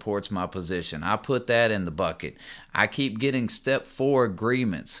that supports my position, I put that in the bucket. I keep getting step 4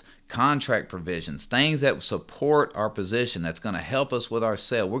 agreements, contract provisions, things that support our position that's going to help us with our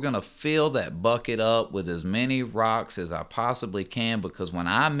sale. We're going to fill that bucket up with as many rocks as I possibly can, because when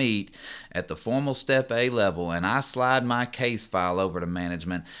I meet at the formal step A level and I slide my case file over to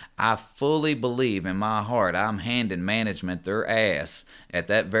management, I fully believe in my heart I'm handing management their ass at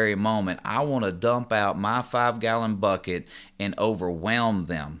that very moment. I want to dump out my 5-gallon bucket and overwhelm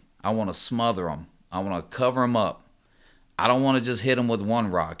them. I want to smother them. I want to cover them up. I don't want to just hit them with one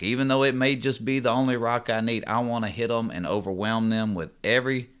rock. Even though it may just be the only rock I need, I want to hit them and overwhelm them with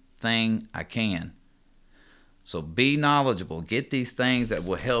everything I can. So be knowledgeable. Get these things that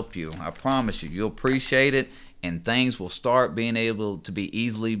will help you. I promise you, you'll appreciate it, and things will start being able to be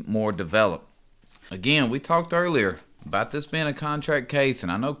easily more developed. Again, we talked earlier about this being a contract case,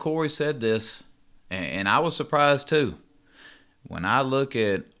 and I know Corey said this, and I was surprised too. When I look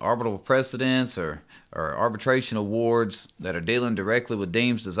at arbitral precedents or arbitration awards that are dealing directly with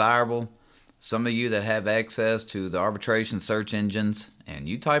deems desirable, some of you that have access to the arbitration search engines, and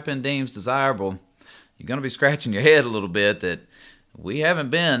you type in deems desirable, you're going to be scratching your head a little bit that we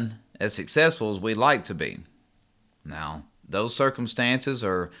haven't been as successful as we'd like to be. Now, those circumstances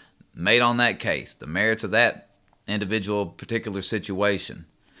are made on that case, the merits of that individual particular situation.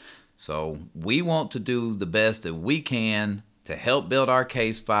 So we want to do the best that we can to help build our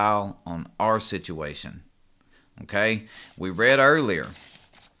case file on our situation. Okay? We read earlier.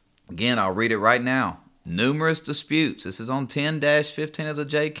 Again, I'll read it right now. Numerous disputes. This is on 10-15 of the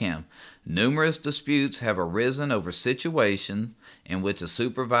JCAM. Numerous disputes have arisen over situations in which a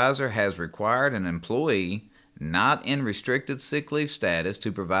supervisor has required an employee not in restricted sick leave status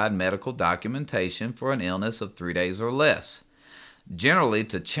to provide medical documentation for an illness of 3 days or less. Generally,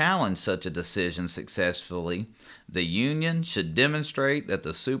 to challenge such a decision successfully, the union should demonstrate that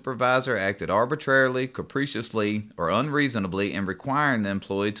the supervisor acted arbitrarily, capriciously, or unreasonably in requiring the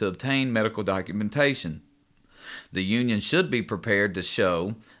employee to obtain medical documentation. The union should be prepared to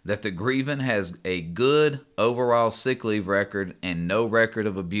show that the grievant has a good overall sick leave record and no record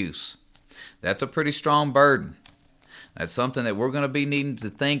of abuse. That's a pretty strong burden. That's something that we're going to be needing to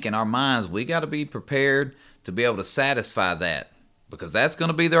think in our minds. We got to be prepared to be able to satisfy that, because that's going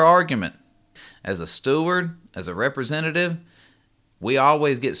to be their argument. As a steward, as a representative, we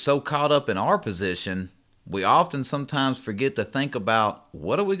always get so caught up in our position, we often sometimes forget to think about,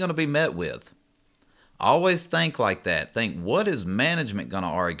 what are we going to be met with? Always think like that. Think, what is management going to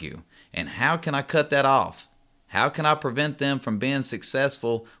argue? And how can I cut that off? How can I prevent them from being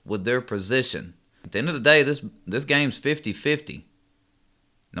successful with their position? At the end of the day, this game's 50-50.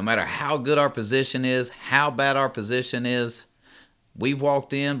 No matter how good our position is, how bad our position is, we've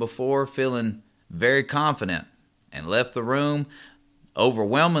walked in before feeling very confident and left the room,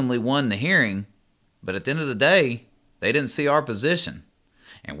 overwhelmingly won the hearing, but at the end of the day, they didn't see our position.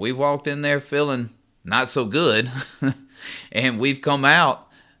 And we've walked in there feeling not so good, and we've come out,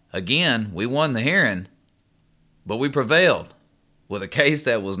 again, we won the hearing, but we prevailed with a case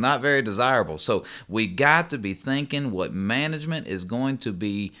that was not very desirable. So we got to be thinking what management is going to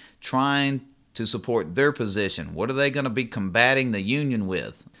be trying to support their position. What are they going to be combating the union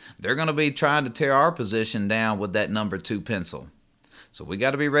with? They're going to be trying to tear our position down with that number 2 pencil. So we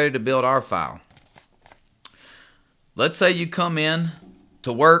got to be ready to build our file. Let's say you come in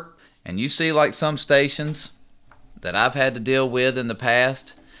to work and you see, like some stations that I've had to deal with in the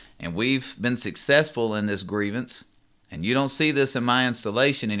past, and we've been successful in this grievance, and you don't see this in my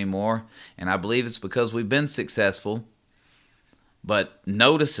installation anymore, and I believe it's because we've been successful, but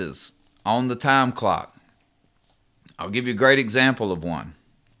notices on the time clock. I'll give you a great example of one.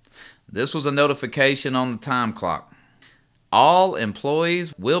 This was a notification on the time clock. All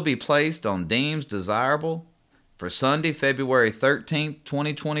employees will be placed on deems desirable for Sunday, February 13th,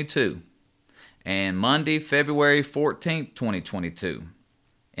 2022, and Monday, February 14th, 2022.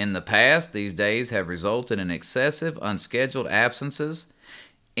 In the past, these days have resulted in excessive unscheduled absences.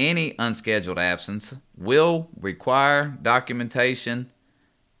 Any unscheduled absence will require documentation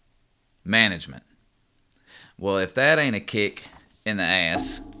management. Well, if that ain't a kick in the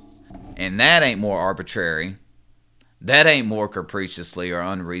ass, and that ain't more arbitrary, that ain't more capriciously or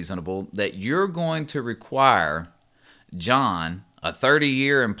unreasonable, that you're going to require John, a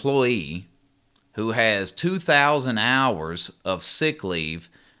 30-year employee who has 2,000 hours of sick leave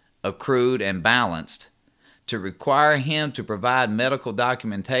accrued and balanced, to require him to provide medical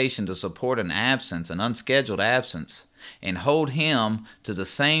documentation to support an absence, an unscheduled absence, and hold him to the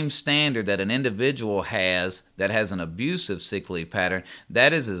same standard that an individual has that has an abusive sick leave pattern,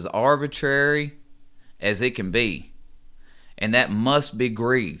 that is as arbitrary as it can be. And that must be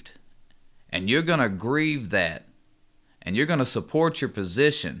grieved. And you're going to grieve that. And you're going to support your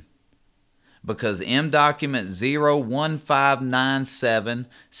position, because M document 01597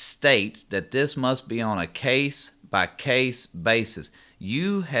 states that this must be on a case-by-case basis.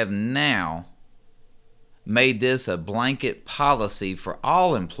 You have now made this a blanket policy for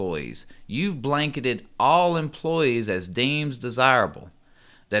all employees. You've blanketed all employees as deemed desirable,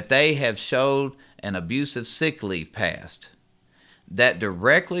 that they have showed an abusive sick leave past. That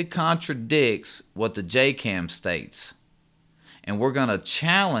directly contradicts what the JCAM states. And we're going to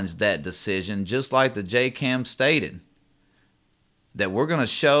challenge that decision just like the JCAM stated. That we're going to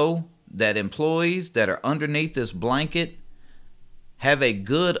show that employees that are underneath this blanket have a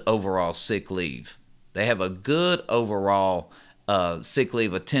good overall sick leave. They have a good overall sick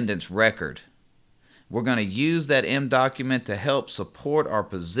leave attendance record. We're going to use that M document to help support our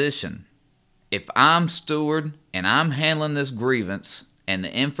position. If I'm steward and I'm handling this grievance and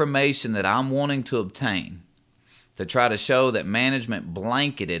the information that I'm wanting to obtain to try to show that management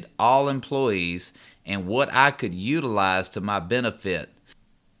blanketed all employees and what I could utilize to my benefit,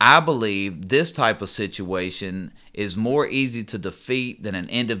 I believe this type of situation is more easy to defeat than an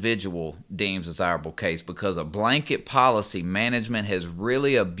individual deems desirable case, because a blanket policy, management has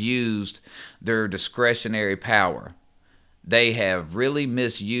really abused their discretionary power. They have really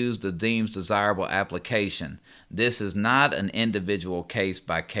misused the deems desirable application. This is not an individual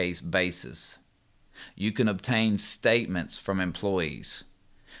case-by-case basis. you can obtain statements from employees.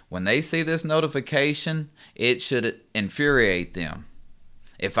 When they see this notification, it should infuriate them.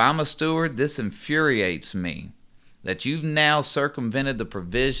 If I'm a steward, this infuriates me, that you've now circumvented the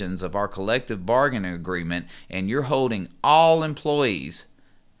provisions of our collective bargaining agreement and you're holding all employees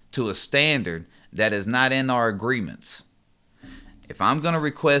to a standard that is not in our agreements. If I'm going to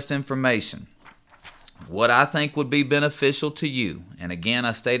request information, what I think would be beneficial to you, and again,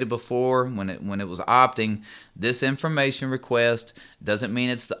 I stated before when it was opting, this information request doesn't mean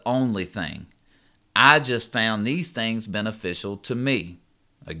it's the only thing. I just found these things beneficial to me.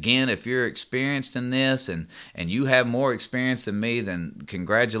 Again, if you're experienced in this and you have more experience than me, then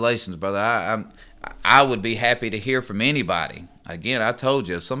congratulations, brother. I would be happy to hear from anybody. Again, I told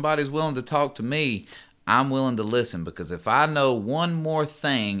you, if somebody's willing to talk to me, I'm willing to listen, because if I know one more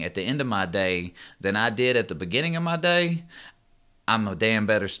thing at the end of my day than I did at the beginning of my day, I'm a damn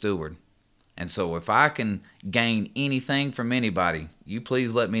better steward. And so if I can gain anything from anybody, you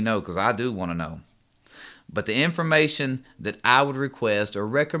please let me know, because I do want to know. But the information that I would request or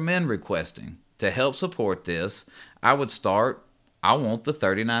recommend requesting to help support this, I want the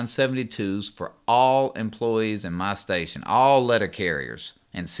 3972s for all employees in my station, all letter carriers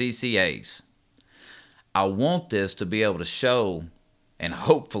and CCAs. I want this to be able to show and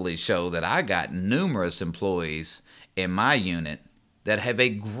hopefully show that I got numerous employees in my unit that have a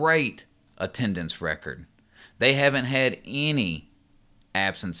great attendance record. They haven't had any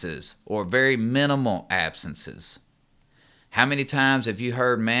absences or very minimal absences. How many times have you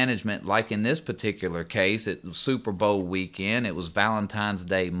heard management, like in this particular case, it was Super Bowl weekend, it was Valentine's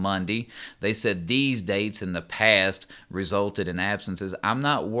Day Monday, they said these dates in the past resulted in absences. I'm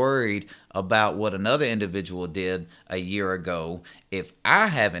not worried about what another individual did a year ago. If I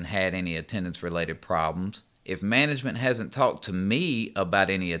haven't had any attendance-related problems, if management hasn't talked to me about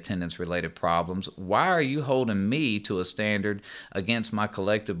any attendance-related problems, why are you holding me to a standard against my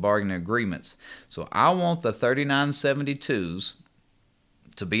collective bargaining agreements? So I want the 3972s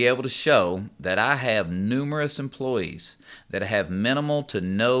to be able to show that I have numerous employees that have minimal to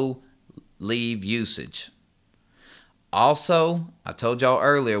no leave usage. Also, I told y'all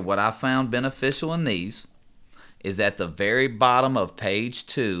earlier what I found beneficial in these is at the very bottom of page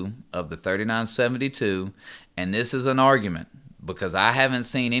 2 of the 3972, and this is an argument because I haven't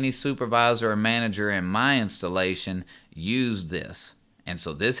seen any supervisor or manager in my installation use this. And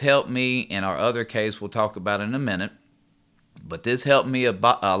so this helped me in our other case we'll talk about in a minute, but this helped me a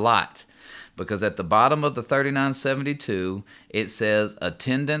lot because at the bottom of the 3972, it says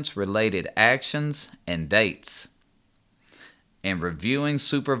attendance-related actions and dates. And reviewing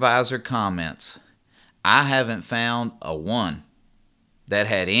supervisor comments, I haven't found a one that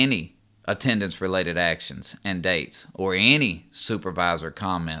had any attendance-related actions and dates or any supervisor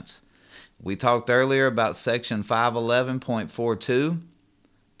comments. We talked earlier about Section 511.42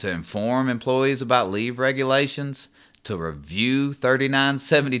 to inform employees about leave regulations, to review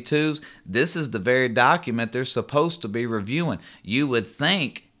 3972s. This is the very document they're supposed to be reviewing. You would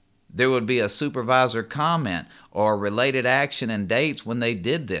think there would be a supervisor comment or related action and dates when they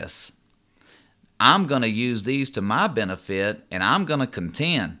did this. I'm going to use these to my benefit, and I'm going to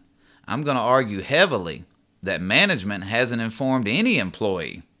contend. I'm going to argue heavily that management hasn't informed any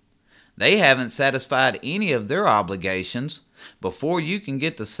employee. They haven't satisfied any of their obligations. Before you can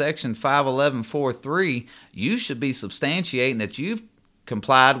get to Section 511.43, you should be substantiating that you've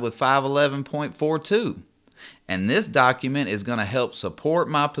complied with 511.42. And this document is going to help support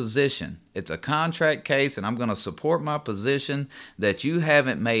my position. It's a contract case, and I'm going to support my position that you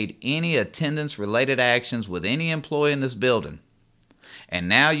haven't made any attendance-related actions with any employee in this building. And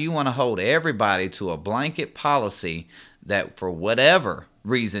now you want to hold everybody to a blanket policy that for whatever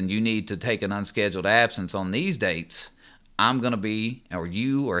reason you need to take an unscheduled absence on these dates, I'm going to be, or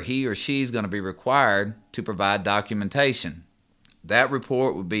you or he or she is going to be required to provide documentation. That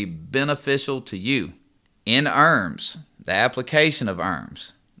report would be beneficial to you. In ERMS, the application of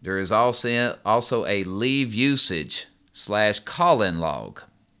ERMS, there is also a leave usage / call-in log.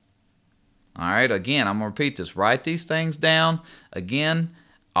 All right, again, I'm going to repeat this. Write these things down. Again,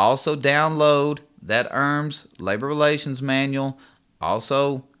 also download that ERMS Labor Relations Manual.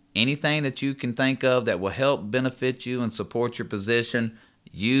 Also, anything that you can think of that will help benefit you and support your position,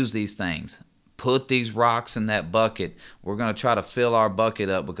 use these things. Put these rocks in that bucket. We're going to try to fill our bucket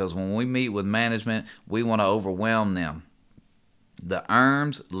up because when we meet with management, we want to overwhelm them. The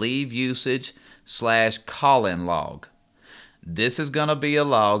ERMS leave usage / call-in log. This is going to be a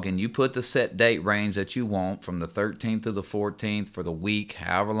log, and you put the set date range that you want from the 13th to the 14th for the week,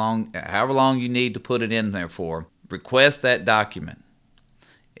 however long you need to put it in there for. Request that document.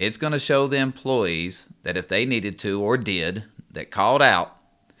 It's going to show the employees that if they needed to or did, that called out,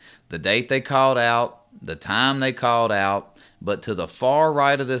 the date they called out, the time they called out. But to the far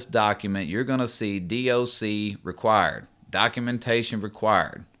right of this document, you're going to see DOC required, documentation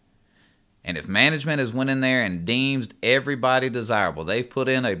required. And if management has went in there and deems everybody desirable, they've put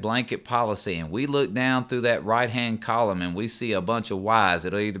in a blanket policy, and we look down through that right-hand column and we see a bunch of Y's.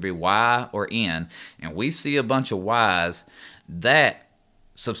 It'll either be Y or N, and we see a bunch of Y's. That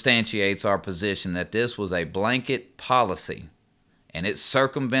substantiates our position that this was a blanket policy, and it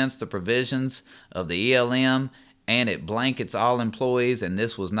circumvents the provisions of the ELM, and it blankets all employees, and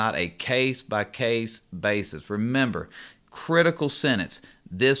this was not a case-by-case basis. Remember, critical sentence.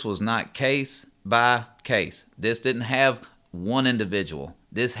 This was not case by case. This didn't have one individual.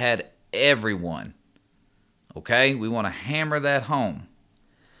 This had everyone. Okay? We want to hammer that home.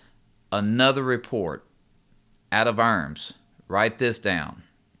 Another report out of ERMS. Write this down.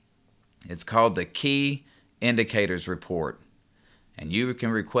 It's called the Key Indicators Report. And you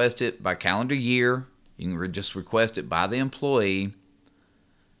can request it by calendar year. You can just request it by the employee.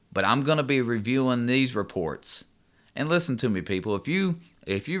 But I'm going to be reviewing these reports. And listen to me, people. If you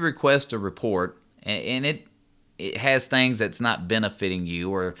request a report and it has things that's not benefiting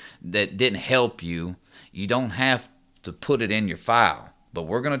you or that didn't help you, you don't have to put it in your file. But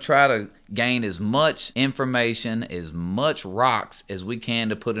we're going to try to gain as much information, as much rocks as we can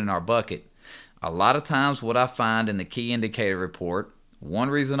to put in our bucket. A lot of times what I find in the Key Indicator Report, one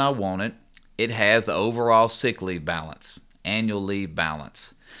reason I want it, it has the overall sick leave balance, annual leave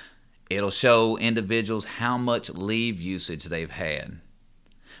balance. It'll show individuals how much leave usage they've had.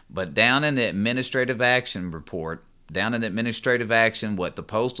 But down in the administrative action report, down in administrative action, what the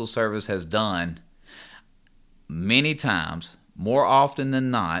Postal Service has done, many times, more often than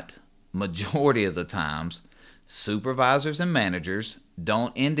not, majority of the times, supervisors and managers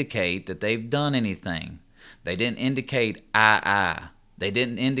don't indicate that they've done anything. They didn't indicate II. They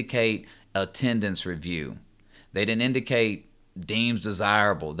didn't indicate attendance review. They didn't indicate deems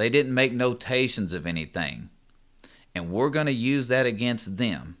desirable. They didn't make notations of anything. And we're going to use that against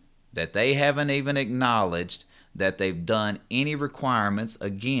them, that they haven't even acknowledged that they've done any requirements,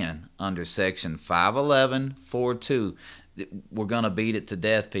 again, under Section 511.4.2. We're going to beat it to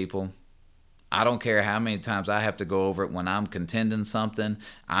death, people. I don't care how many times I have to go over it when I'm contending something.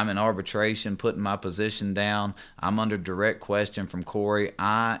 I'm in arbitration, putting my position down. I'm under direct question from Corey.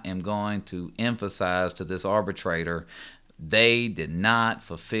 I am going to emphasize to this arbitrator, they did not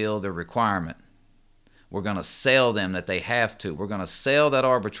fulfill the requirement. We're going to sell them that they have to. We're going to sell that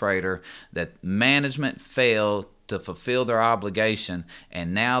arbitrator that management failed to fulfill their obligation,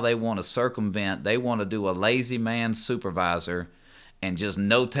 and now they want to circumvent. They want to do a lazy man supervisor and just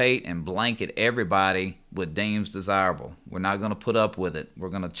notate and blanket everybody with deems desirable. We're not going to put up with it. We're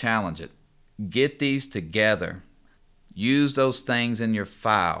going to challenge it. Get these together. Use those things in your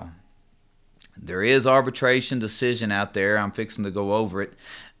file. There is arbitration decision out there, I'm fixing to go over it,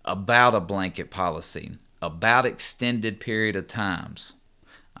 about a blanket policy, about extended period of times.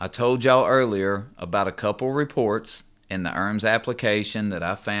 I told y'all earlier about a couple reports in the ERMS application that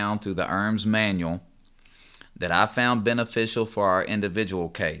I found through the ERMS manual that I found beneficial for our individual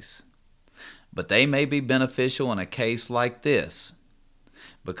case. But they may be beneficial in a case like this,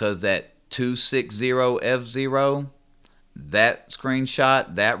 because that 260F0, that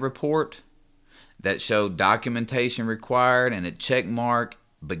screenshot, that report, that showed documentation required and it check mark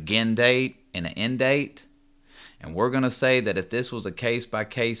begin date and an end date. And we're going to say that if this was a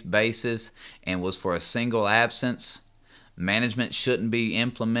case-by-case basis and was for a single absence, management shouldn't be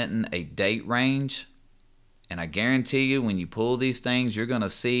implementing a date range. And I guarantee you, when you pull these things, you're going to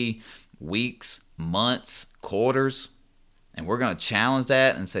see weeks, months, quarters. And we're going to challenge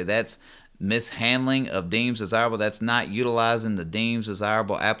that and say that's mishandling of deems desirable. That's not utilizing the deems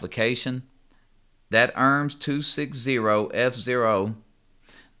desirable application. That ERMS 260F0,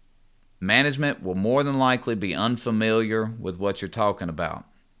 management will more than likely be unfamiliar with what you're talking about.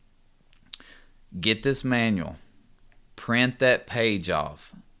 Get this manual. Print that page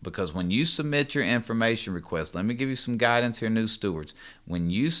off. Because when you submit your information request, let me give you some guidance here, new stewards. When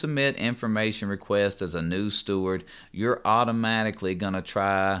you submit information request as a new steward, you're automatically going to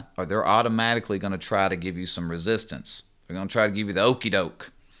try, or they're automatically going to try to give you some resistance. They're going to try to give you the okie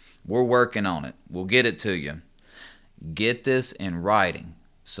doke. We're working on it. We'll get it to you. Get this in writing.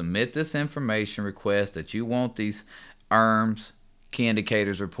 Submit this information request that you want these ERMS, Key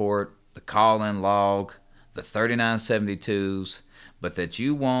Indicators Report, the call-in log, the 3972s, but that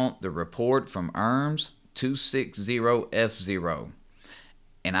you want the report from ERMS 260F0.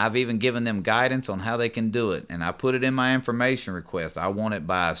 And I've even given them guidance on how they can do it. And I put it in my information request. I want it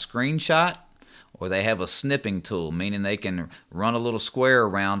by a screenshot, or they have a snipping tool, meaning they can run a little square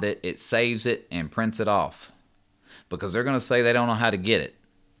around it. It saves it and prints it off. Because they're going to say they don't know how to get it.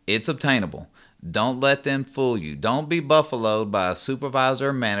 It's obtainable. Don't let them fool you. Don't be buffaloed by a supervisor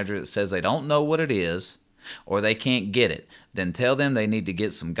or manager that says they don't know what it is or they can't get it. Then tell them they need to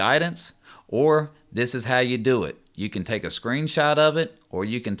get some guidance, or this is how you do it. You can take a screenshot of it, or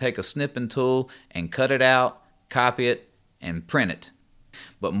you can take a snipping tool and cut it out, copy it, and print it.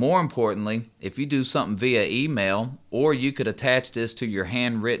 But more importantly, if you do something via email, or you could attach this to your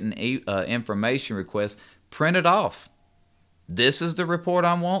handwritten information request, print it off. This is the report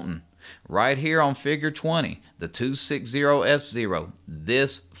I'm wanting. Right here on figure 20, the 260F0,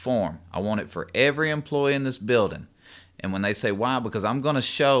 this form. I want it for every employee in this building. And when they say why, because I'm going to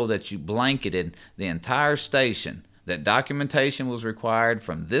show that you blanketed the entire station, that documentation was required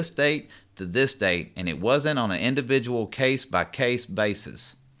from this date to this date, and it wasn't on an individual case-by-case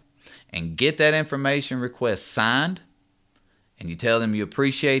basis. And get that information request signed, and you tell them you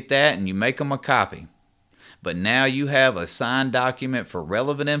appreciate that, and you make them a copy. But now you have a signed document for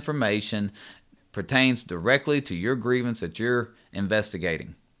relevant information pertains directly to your grievance that you're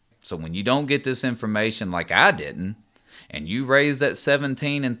investigating. So when you don't get this information like I didn't, and you raise that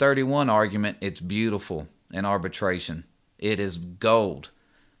 17 and 31 argument, it's beautiful in arbitration. It is gold.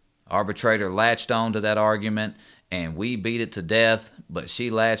 Arbitrator latched on to that argument, and we beat it to death, but she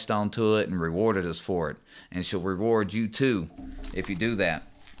latched onto it and rewarded us for it. And she'll reward you too if you do that.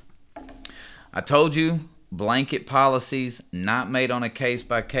 I told you, blanket policies not made on a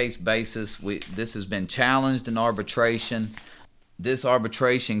case-by-case basis. This has been challenged in arbitration. This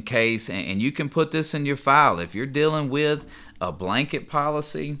arbitration case, and you can put this in your file. If you're dealing with a blanket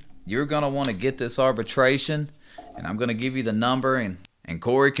policy, you're going to want to get this arbitration, and I'm going to give you the number, and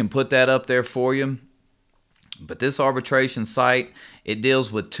Corey can put that up there for you. But this arbitration site, it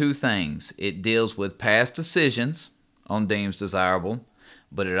deals with two things. It deals with past decisions on deems desirable,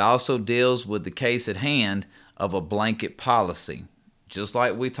 but it also deals with the case at hand of a blanket policy. Just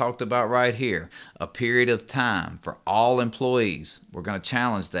like we talked about right here, a period of time for all employees. We're going to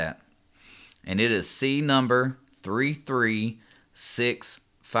challenge that. And it is C number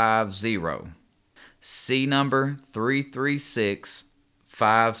 33650. C number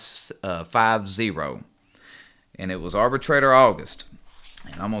 33650. And it was Arbitrator August.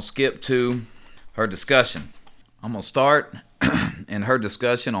 And I'm going to skip to her discussion. I'm going to start in her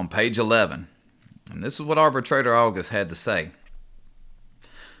discussion on page 11. And this is what Arbitrator August had to say.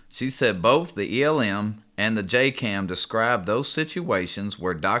 She said both the ELM and the JCAM describe those situations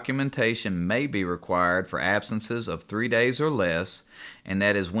where documentation may be required for absences of 3 days or less, and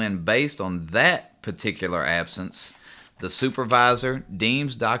that is when, based on that particular absence, the supervisor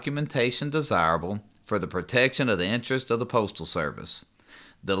deems documentation desirable for the protection of the interest of the Postal Service.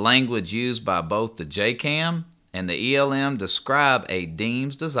 The language used by both the JCAM and the ELM describe a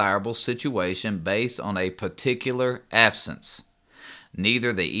deems desirable situation based on a particular absence.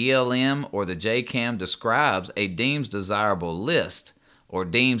 Neither the ELM or the JCAM describes a deems desirable list or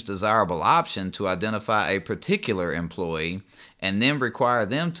deems desirable option to identify a particular employee and then require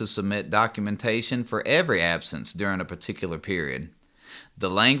them to submit documentation for every absence during a particular period. The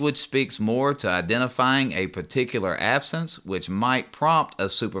language speaks more to identifying a particular absence, which might prompt a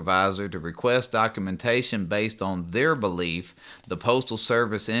supervisor to request documentation based on their belief the Postal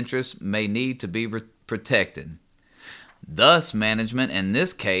Service interests may need to be protected. Thus, management in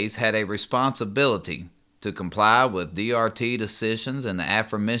this case had a responsibility to comply with DRT decisions in the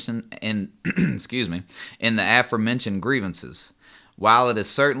aforementioned grievances. While it is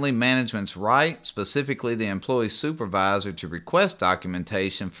certainly management's right, specifically the employee supervisor, to request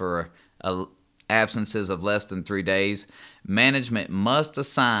documentation for absences of less than 3 days, management must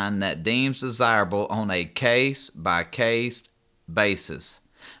assign that deems desirable on a case-by-case basis,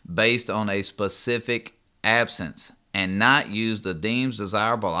 based on a specific absence, and not use the deems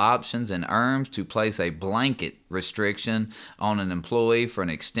desirable options and ERMs to place a blanket restriction on an employee for an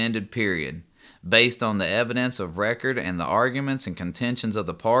extended period. Based on the evidence of record and the arguments and contentions of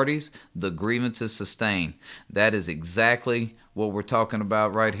the parties, the grievance is sustained. That is exactly what we're talking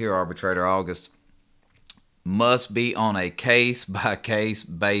about right here, Arbitrator August. Must be on a case-by-case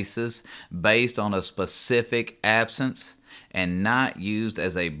basis based on a specific absence and not used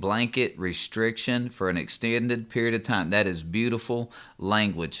as a blanket restriction for an extended period of time. That is beautiful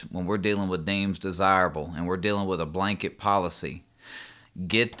language when we're dealing with deems desirable and we're dealing with a blanket policy.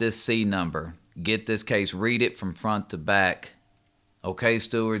 Get this C number. Get this case. Read it from front to back. Okay,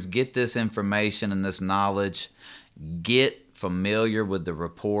 stewards, get this information and this knowledge. Get familiar with the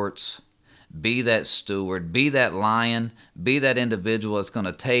reports. Be that steward, be that lion, be that individual that's going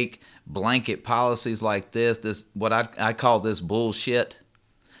to take blanket policies like this what I call this bullshit.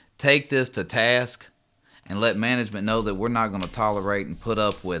 Take this to task and let management know that we're not going to tolerate and put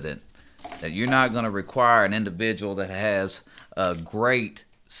up with it. That you're not going to require an individual that has a great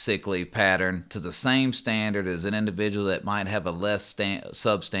sick leave pattern to the same standard as an individual that might have a less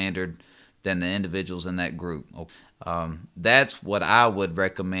substandard than the individuals in that group. That's what I would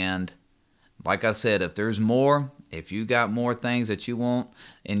recommend. Like I said, if there's more, if you got more things that you want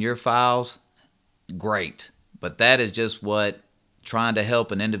in your files, great. But that is just what trying to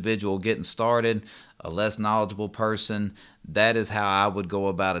help an individual getting started, a less knowledgeable person, that is how I would go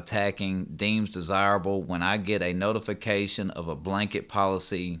about attacking deems desirable when I get a notification of a blanket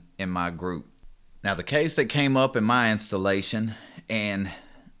policy in my group. Now, the case that came up in my installation, and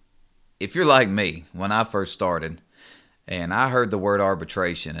if you're like me, when I first started, and I heard the word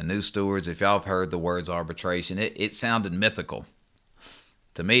arbitration, and new stewards, if y'all have heard the words arbitration, it sounded mythical.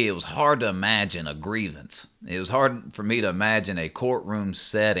 To me, it was hard to imagine a grievance. It was hard for me to imagine a courtroom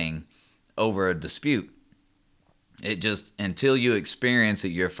setting over a dispute. It just, until you experience it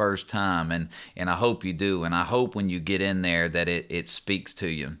your first time, and I hope you do, and I hope when you get in there that it speaks to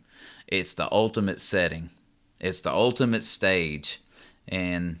you. It's the ultimate setting. It's the ultimate stage.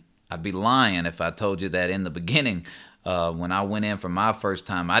 And I'd be lying if I told you that in the beginning, when I went in for my first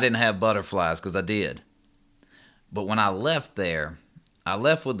time, I didn't have butterflies, because I did. But when I left there, I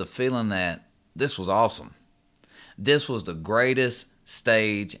left with the feeling that this was awesome. This was the greatest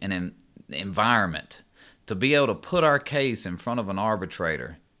stage and environment to be able to put our case in front of an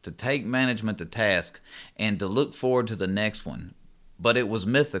arbitrator, to take management to task, and to look forward to the next one. But it was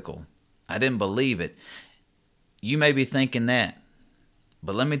mythical. I didn't believe it. You may be thinking that.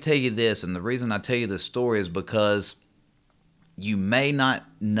 But let me tell you this, and the reason I tell you this story is because you may not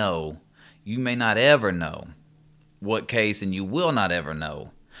know, you may not ever know what case, and you will not ever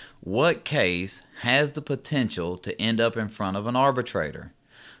know what case has the potential to end up in front of an arbitrator.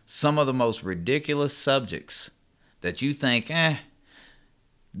 Some of the most ridiculous subjects that you think,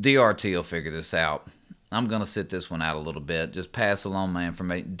 DRT will figure this out. I'm going to sit this one out a little bit. Just pass along my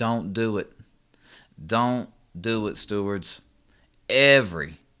information. Don't do it. Don't do it, stewards.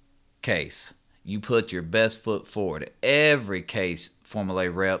 Every case, you put your best foot forward. Every case,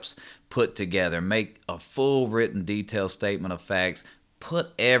 formulate reps, put together. Make a full written detailed statement of facts.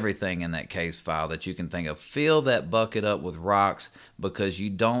 Put everything in that case file that you can think of. Fill that bucket up with rocks, because you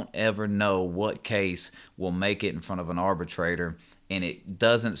don't ever know what case will make it in front of an arbitrator, and it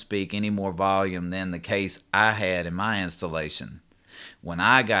doesn't speak any more volume than the case I had in my installation. When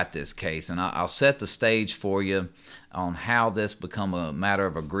I got this case, and I'll set the stage for you on how this become a matter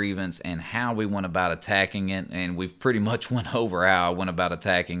of a grievance and how we went about attacking it, and we've pretty much went over how I went about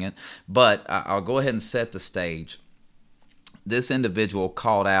attacking it, but I'll go ahead and set the stage. This individual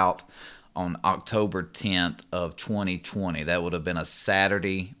called out on October 10th of 2020. That would have been a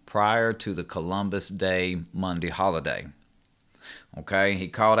Saturday prior to the Columbus Day Monday holiday. Okay, he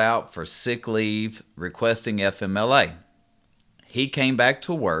called out for sick leave, requesting FMLA. He came back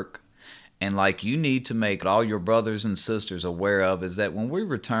to work, and like you need to make all your brothers and sisters aware of is that when we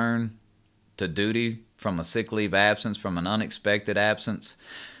return to duty from a sick leave absence, from an unexpected absence,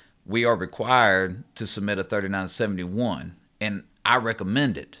 we are required to submit a 3971. And I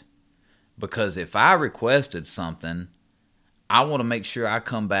recommend it, because if I requested something, I want to make sure I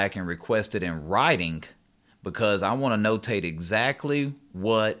come back and request it in writing, because I want to notate exactly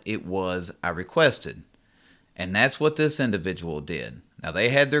what it was I requested. And that's what this individual did. Now, they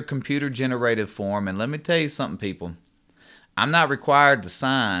had their computer-generated form, and let me tell you something, people. I'm not required to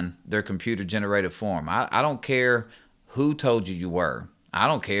sign their computer-generated form. I don't care who told you were. I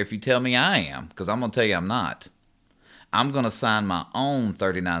don't care if you tell me I am, because I'm going to tell you I'm not. I'm going to sign my own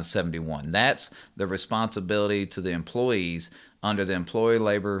 3971. That's the responsibility to the employees under the Employee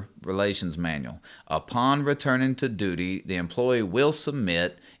Labor Relations Manual. Upon returning to duty, the employee will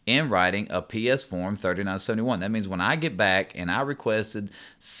submit in writing a PS Form 3971. That means when I get back and I requested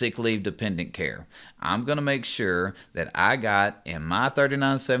sick leave dependent care, I'm going to make sure that I got in my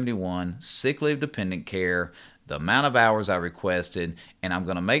 3971 sick leave dependent care the amount of hours I requested, and I'm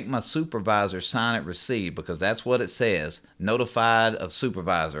going to make my supervisor sign it receipt, because that's what it says, notified of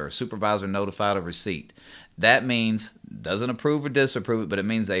supervisor, or supervisor notified of receipt. That means, doesn't approve or disapprove it, but it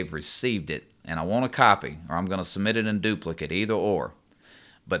means they've received it, and I want a copy, or I'm going to submit it in duplicate, either or.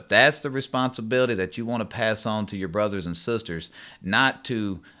 But that's the responsibility that you want to pass on to your brothers and sisters, not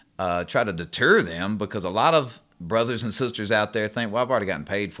to try to deter them, because a lot of brothers and sisters out there think, well, I've already gotten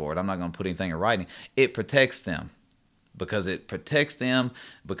paid for it. I'm not going to put anything in writing. It protects them. because it protects them,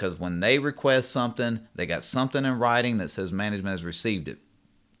 because when they request something, they got something in writing that says management has received it.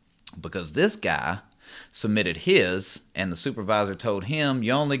 Because this guy submitted his, and the supervisor told him,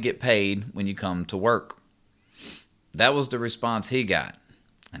 you only get paid when you come to work. That was the response he got,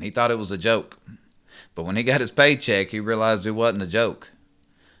 and he thought it was a joke. But when he got his paycheck, he realized it wasn't a joke,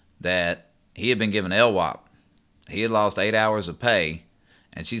 that he had been given LWOP. He had lost 8 hours of pay,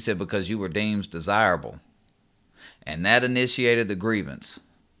 and she said because you were deemed desirable. And that initiated the grievance.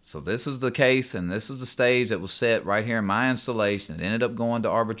 So this is the case, and this is the stage that was set right here in my installation. It ended up going to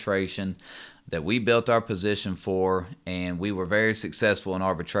arbitration that we built our position for, and we were very successful in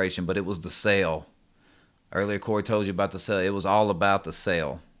arbitration, but it was the sale. Earlier, Corey told you about the sale. It was all about the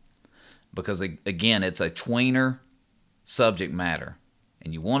sale. Because, again, it's a tweener subject matter.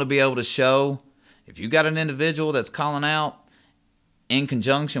 And you want to be able to show, if you got an individual that's calling out in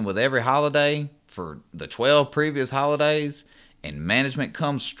conjunction with every holiday for the 12 previous holidays, and management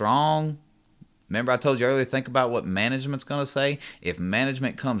comes strong. Remember I told you earlier, think about what management's going to say. If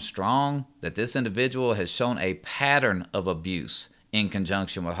management comes strong, that this individual has shown a pattern of abuse in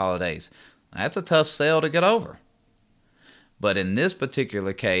conjunction with holidays, that's a tough sell to get over. But in this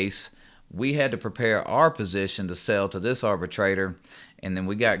particular case, we had to prepare our position to sell to this arbitrator, and then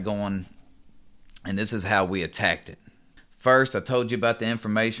we got going, and this is how we attacked it. First, I told you about the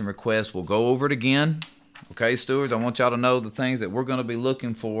information request. We'll go over it again. Okay, stewards, I want y'all to know the things that we're going to be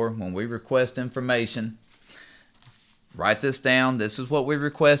looking for when we request information. Write this down. This is what we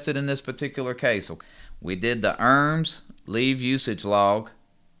requested in this particular case. We did the ERMS leave usage log,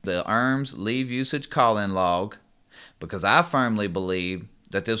 the ERMS leave usage call-in log, because I firmly believe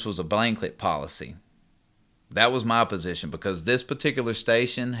that this was a blanket policy. That was my position, because this particular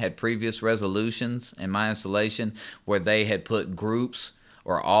station had previous resolutions in my installation where they had put groups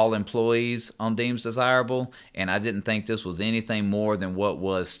or all employees on deems desirable, and I didn't think this was anything more than what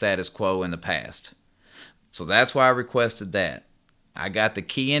was status quo in the past. So that's why I requested that. I got the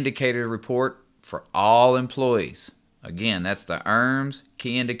key indicator report for all employees. Again, that's the ERMS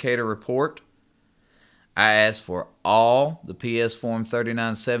key indicator report. I asked for all the PS Form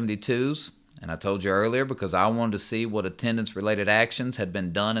 3972s, and I told you earlier because I wanted to see what attendance-related actions had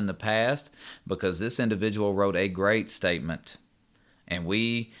been done in the past, because this individual wrote a great statement. And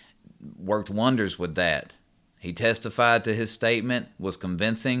we worked wonders with that. He testified to his statement, was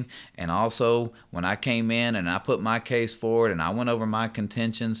convincing, and also when I came in and I put my case forward and I went over my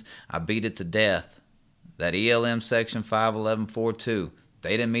contentions, I beat it to death. That ELM section 51142,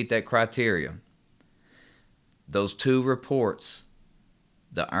 they didn't meet that criteria. Those two reports,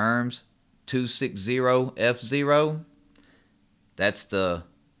 the ERMS 260F0, that's the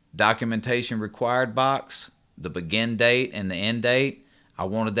documentation required box, the begin date and the end date. I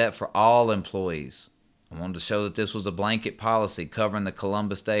wanted that for all employees. I wanted to show that this was a blanket policy covering the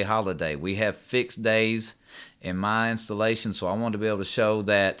Columbus Day holiday. We have fixed days in my installation, so I wanted to be able to show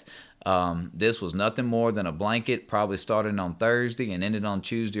that this was nothing more than a blanket, probably starting on Thursday and ended on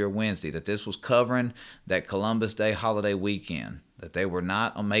Tuesday or Wednesday, that this was covering that Columbus Day holiday weekend, that they were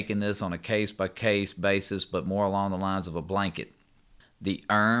not making this on a case-by-case basis, but more along the lines of a blanket. The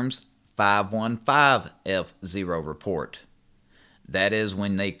ERMS 515F0 report. That is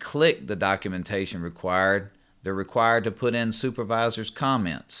when they click the documentation required, they're required to put in supervisor's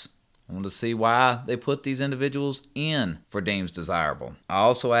comments. I want to see why they put these individuals in for deems desirable. I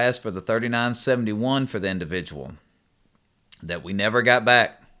also asked for the 3971 for the individual that we never got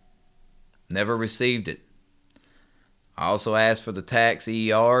back, never received it. I also asked for the tax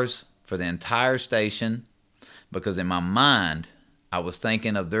EERs for the entire station, because in my mind I was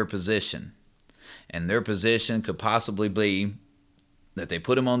thinking of their position, and their position could possibly be that they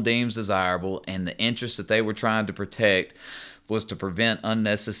put them on deems desirable, and the interest that they were trying to protect was to prevent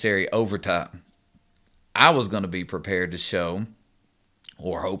unnecessary overtime. I was going to be prepared to show,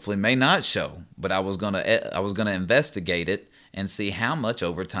 or hopefully may not show, but I was going to investigate it and see how much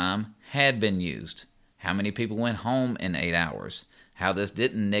overtime had been used, how many people went home in 8 hours, how this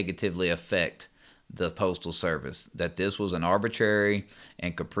didn't negatively affect the Postal Service, that this was an arbitrary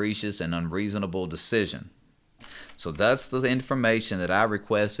and capricious and unreasonable decision. So that's the information that I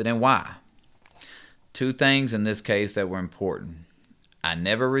requested, and why. Two things in this case that were important. I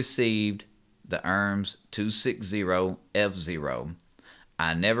never received the ERMS 260F0.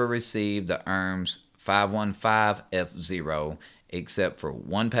 I never received the ERMS 515F0 except for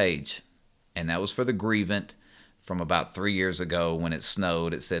one page, and that was for the grievant from about 3 years ago when it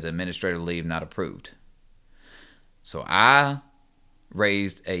snowed. It said administrative leave not approved. So I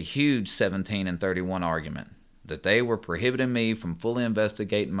raised a huge 17 and 31 argument. that they were prohibiting me from fully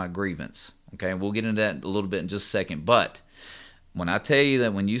investigating my grievance. Okay, and we'll get into that a little bit in just a second. But when I tell you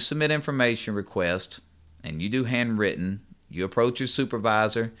that when you submit information request and you do handwritten, you approach your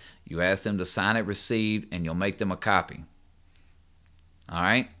supervisor, you ask them to sign it received, and you'll make them a copy. All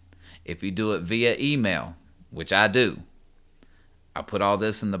right? If you do it via email, which I do, I put all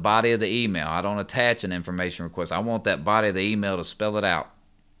this in the body of the email. I don't attach an information request. I want that body of the email to spell it out.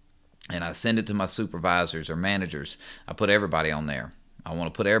 And I send it to my supervisors or managers. I put everybody on there. I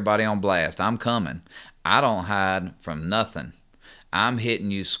want to put everybody on blast. I'm coming. I don't hide from nothing. I'm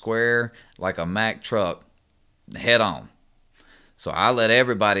hitting you square like a Mack truck, head on. So I let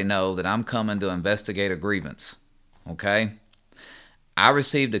everybody know that I'm coming to investigate a grievance. Okay? I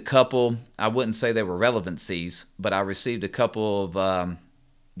received a couple, I wouldn't say they were relevancies, but I received a couple of,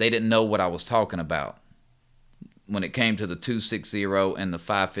 they didn't know what I was talking about when it came to the 260 and the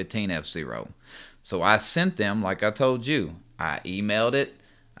 515 F0. So I sent them, like I told you, I emailed it,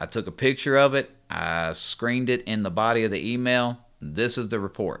 I took a picture of it, I screened it in the body of the email. This is the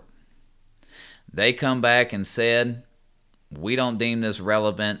report. They come back and said, we don't deem this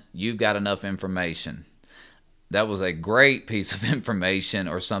relevant, you've got enough information. That was a great piece of information,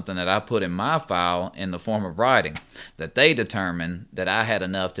 or something that I put in my file in the form of writing, that they determined that I had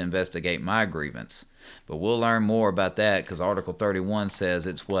enough to investigate my grievance. But we'll learn more about that because Article 31 says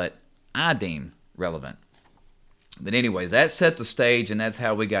it's what I deem relevant. But anyways, that set the stage, and that's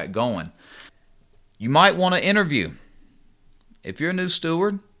how we got going. You might want to interview. If you're a new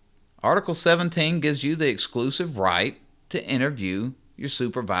steward, Article 17 gives you the exclusive right to interview your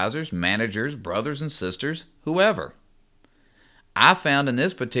supervisors, managers, brothers and sisters, whoever. I found in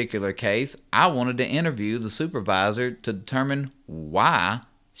this particular case, I wanted to interview the supervisor to determine why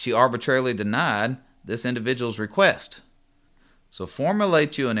she arbitrarily denied this individual's request. So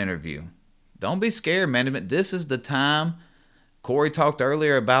formulate you an interview. Don't be scared, management. This is the time. Corey talked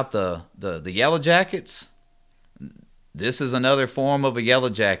earlier about the Yellow Jackets. This is another form of a Yellow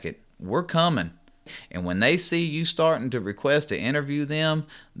Jacket. We're coming. And when they see you starting to request to interview them,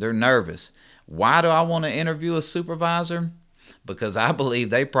 they're nervous. Why do I want to interview a supervisor? Because I believe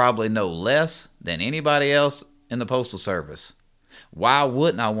they probably know less than anybody else in the Postal Service. Why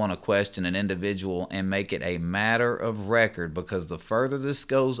wouldn't I want to question an individual and make it a matter of record? Because the further this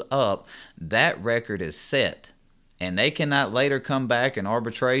goes up, that record is set. And they cannot later come back in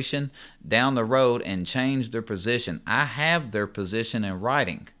arbitration down the road and change their position. I have their position in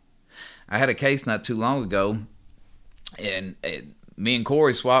writing. I had a case not too long ago, and me and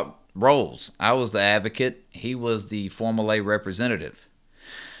Corey swapped roles. I was the advocate. He was the Formal A representative.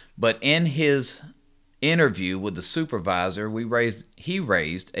 But in his interview with the supervisor, he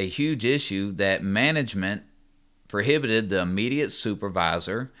raised a huge issue that management prohibited the immediate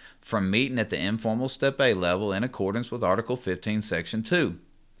supervisor from meeting at the informal Step A level in accordance with Article 15, Section 2.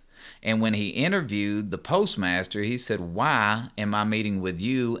 And when he interviewed the postmaster, he said, why am I meeting with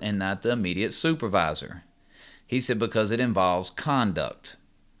you and not the immediate supervisor? He said, because it involves conduct.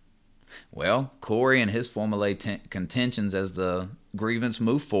 Well, Corey and his Formal A contentions as the grievance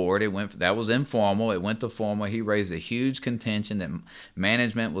moved forward, that was informal, it went to formal. He raised a huge contention that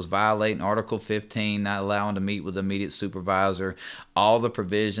management was violating Article 15, not allowing to meet with the immediate supervisor, all the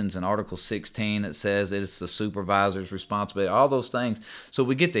provisions in Article 16 that says it's the supervisor's responsibility, all those things. So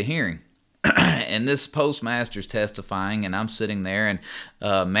we get to hearing. And this postmaster's testifying, and I'm sitting there,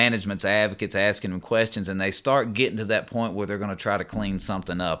 and management's advocates asking him questions, and they start getting to that point where they're going to try to clean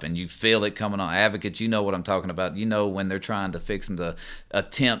something up, and you feel it coming on. Advocates, you know what I'm talking about. You know when they're trying to fix them to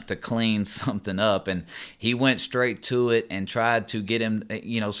attempt to clean something up, and he went straight to it and tried to get him,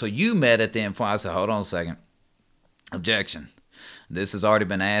 so you met at the informal. I said, hold on a second. Objection. This has already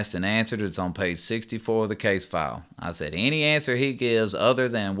been asked and answered. It's on page 64 of the case file. I said any answer he gives other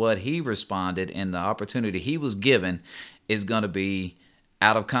than what he responded in the opportunity he was given is going to be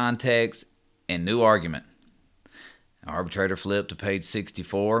out of context and new argument. Arbitrator flipped to page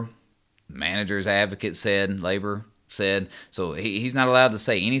 64. Manager's advocate said, labor said, so he's not allowed to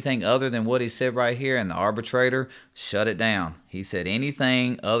say anything other than what he said right here, and the arbitrator shut it down. He said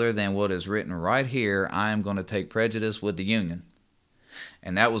anything other than what is written right here, I am going to take prejudice with the union.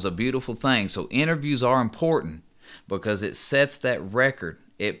 And that was a beautiful thing. So interviews are important because it sets that record.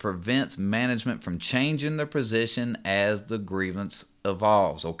 It prevents management from changing their position as the grievance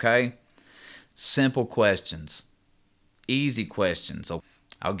evolves, okay? Simple questions, easy questions. So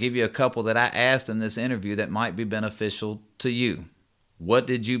I'll give you a couple that I asked in this interview that might be beneficial to you. What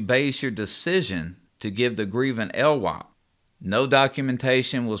did you base your decision to give the grievant LWOP? No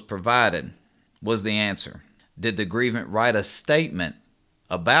documentation was provided, was the answer. Did the grievant write a statement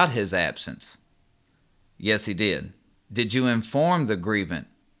about his absence? Yes, he did. Did you inform the grievant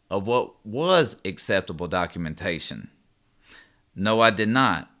of what was acceptable documentation? No, I did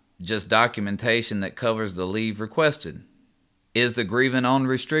not. Just documentation that covers the leave requested. Is the grievant on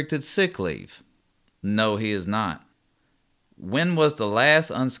restricted sick leave? No, he is not. When was the last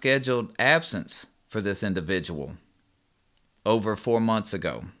unscheduled absence for this individual? Over 4 months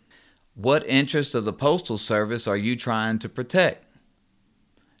ago. What interest of the Postal Service are you trying to protect?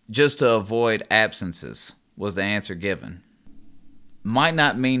 Just to avoid absences, was the answer given. Might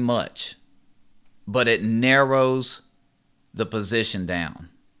not mean much, but it narrows the position down,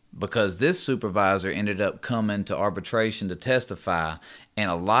 because this supervisor ended up coming to arbitration to testify, and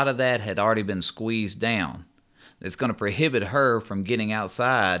a lot of that had already been squeezed down. It's going to prohibit her from getting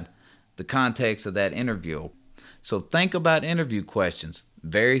outside the context of that interview. So think about interview questions.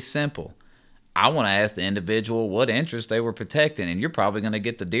 Very simple. I want to ask the individual what interest they were protecting, and you're probably going to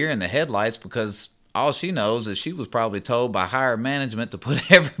get the deer in the headlights, because all she knows is she was probably told by higher management to put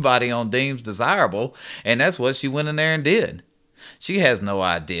everybody on deems desirable, and that's what she went in there and did. She has no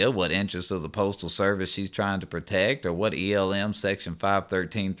idea what interest of the Postal Service she's trying to protect or what ELM Section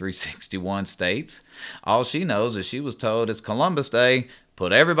 513-361 states. All she knows is she was told it's Columbus Day,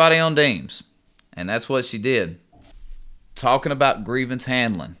 put everybody on deems, and that's what she did. Talking about grievance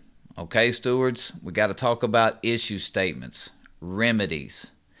handling. Okay, stewards, we got to talk about issue statements,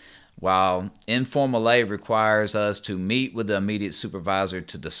 remedies. While informal A requires us to meet with the immediate supervisor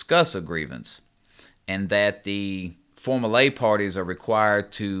to discuss a grievance, and that the formal A parties are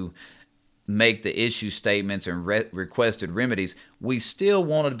required to make the issue statements and requested remedies, we still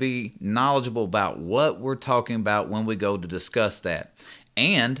want to be knowledgeable about what we're talking about when we go to discuss that.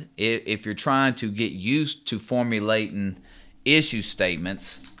 And if you're trying to get used to formulating issue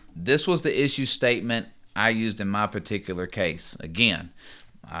statements, this was the issue statement I used in my particular case. Again,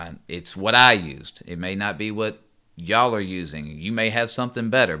 it's what I used. It may not be what y'all are using. You may have something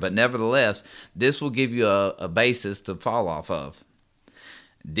better, but nevertheless, this will give you a basis to fall off of.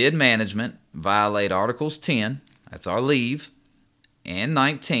 Did management violate Articles 10, that's our leave, and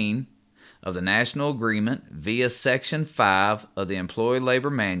 19 of the National Agreement via Section 5 of the Employee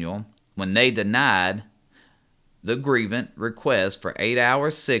Labor Manual when they denied the grievant request for 8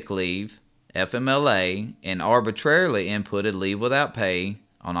 hours sick leave, FMLA, and arbitrarily inputted leave without pay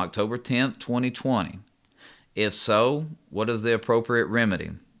on October 10, 2020? If so, what is the appropriate remedy?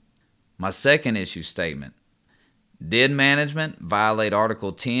 My second issue statement. Did management violate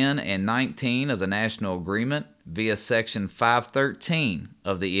Article 10 and 19 of the National Agreement via Section 513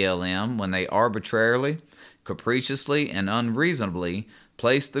 of the ELM when they arbitrarily, capriciously, and unreasonably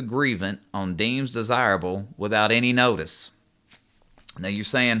placed the grievant on deems desirable without any notice? Now you're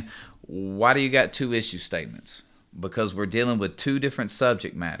saying, why do you got two issue statements? Because we're dealing with two different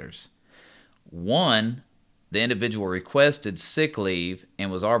subject matters. One, the individual requested sick leave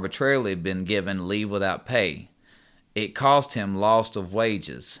and was arbitrarily been given leave without pay. It cost him loss of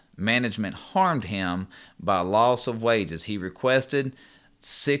wages. Management harmed him by loss of wages. He requested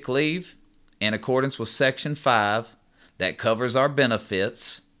sick leave in accordance with Section 5. That covers our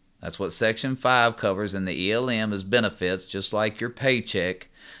benefits. That's what Section 5 covers in the ELM is benefits, just like your paycheck.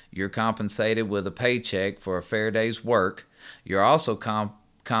 You're compensated with a paycheck for a fair day's work. You're also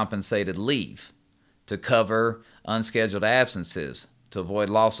compensated leave to cover unscheduled absences, to avoid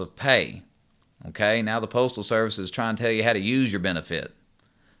loss of pay. Okay, now the Postal Service is trying to tell you how to use your benefit,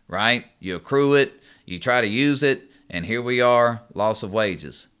 right? You accrue it, you try to use it, and here we are, loss of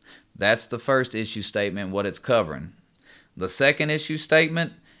wages. That's the first issue statement, what it's covering. The second issue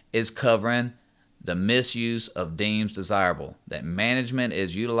statement is covering the misuse of deems desirable, that management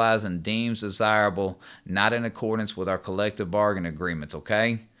is utilizing deems desirable not in accordance with our collective bargaining agreements,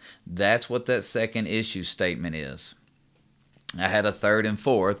 okay? That's what that second issue statement is. I had a third and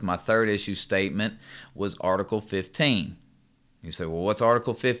fourth. My third issue statement was Article 15. You say, well, what's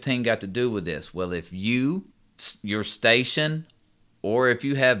Article 15 got to do with this? Well, if your station, or if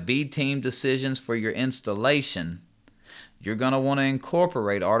you have B-team decisions for your installation, you're going to want to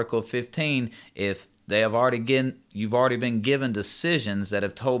incorporate Article 15 if you've already been given decisions that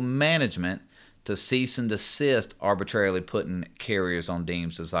have told management to cease and desist arbitrarily putting carriers on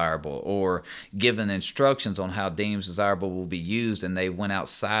deems desirable, or given instructions on how deems desirable will be used and they went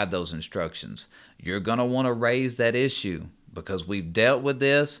outside those instructions. You're going to want to raise that issue because we've dealt with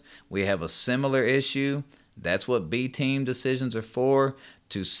this. We have a similar issue. That's what B-team decisions are for,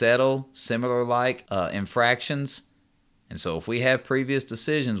 to settle similar infractions. And so if we have previous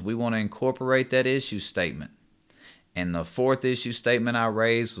decisions, we want to incorporate that issue statement. And the fourth issue statement I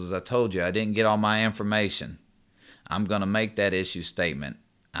raised was, I told you I didn't get all my information. I'm going to make that issue statement.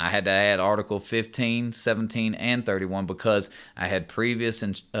 I had to add Article 15, 17, and 31 because I had previous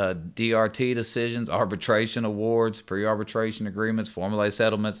DRT decisions, arbitration awards, pre-arbitration agreements, formalized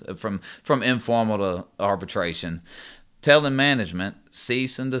settlements from informal to arbitration, telling management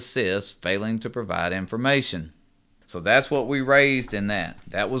cease and desist, failing to provide information. So that's what we raised in that.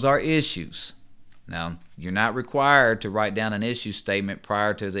 That was our issues. Now, you're not required to write down an issue statement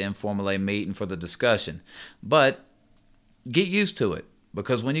prior to the informal meeting for the discussion, but get used to it.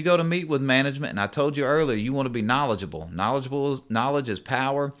 Because when you go to meet with management, and I told you earlier, you want to be knowledgeable. Knowledge is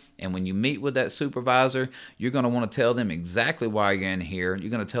power, and when you meet with that supervisor, you're going to want to tell them exactly why you're in here. You're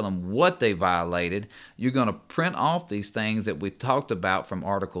going to tell them what they violated. You're going to print off these things that we talked about from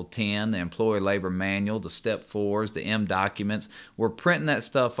Article 10, the Employee Labor Manual, the Step 4s, the M documents. We're printing that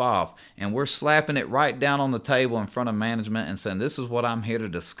stuff off, and we're slapping it right down on the table in front of management and saying, this is what I'm here to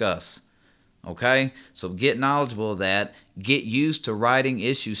discuss. Okay, so get knowledgeable of that. Get used to writing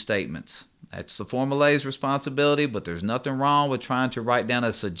issue statements. That's the Formal A's responsibility, but there's nothing wrong with trying to write down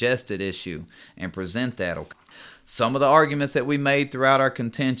a suggested issue and present that. Okay. Some of the arguments that we made throughout our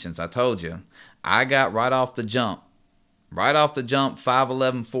contentions, I told you, I got right off the jump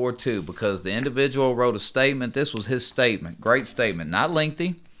 511.42 because the individual wrote a statement. This was his statement. Great statement. Not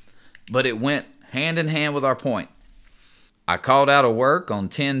lengthy, but it went hand in hand with our point. I called out of work on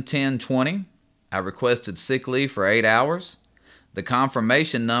 10/10/20. I requested sick leave for 8 hours. The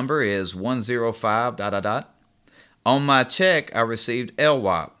confirmation number is 105... On my check, I received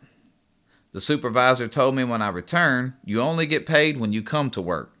LWOP. The supervisor told me when I returned, you only get paid when you come to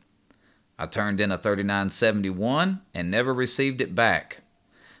work. I turned in a 3971 and never received it back.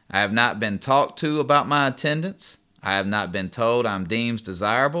 I have not been talked to about my attendance. I have not been told I'm deemed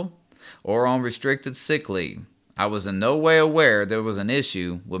desirable or on restricted sick leave. I was in no way aware there was an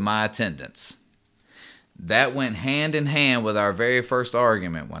issue with my attendance. That went hand in hand with our very first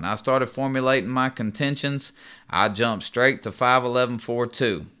argument. When I started formulating my contentions, I jumped straight to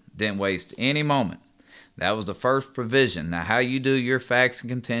 511.42. Didn't waste any moment. That was the first provision. Now, how you do your facts and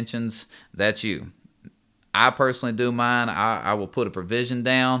contentions, that's you. I personally do mine. I will put a provision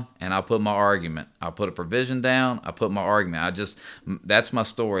down and I'll put my argument. I'll put a provision down, I put my argument. That's my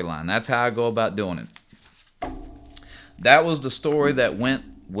storyline. That's how I go about doing it. That was the story that went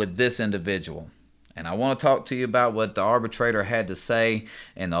with this individual. And I want to talk to you about what the arbitrator had to say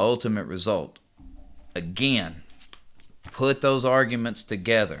and the ultimate result. Again, put those arguments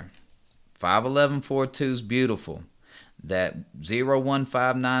together. 511.42 is beautiful. That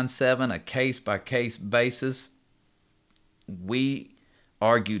 01597, a case-by-case basis, we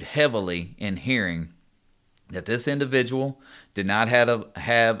argued heavily in hearing that this individual did not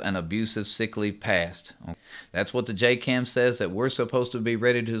have an abusive sick leave past. That's what the JCAM says that we're supposed to be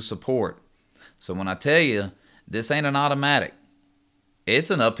ready to support. So when I tell you, this ain't an automatic.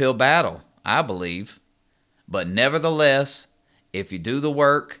 It's an uphill battle, I believe. But nevertheless, if you do the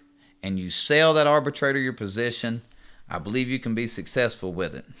work and you sell that arbitrator your position, I believe you can be successful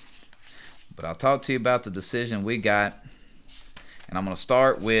with it. But I'll talk to you about the decision we got. And I'm going to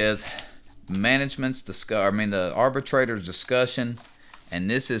start with the arbitrator's discussion. And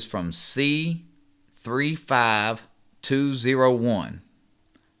this is from C35201.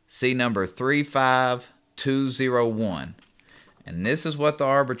 C number 35201. And this is what the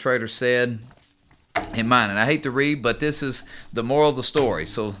arbitrator said in mine. And I hate to read, but this is the moral of the story.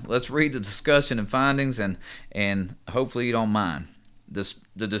 So let's read the discussion and findings, and hopefully you don't mind. The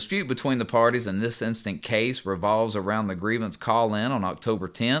dispute between the parties in this instant case revolves around the grievance call-in on October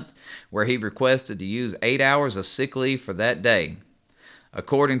 10th, where he requested to use 8 hours of sick leave for that day.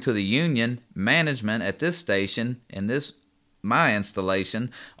 According to the union, management at this station, my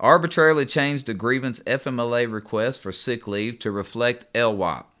installation, arbitrarily changed the grievance FMLA request for sick leave to reflect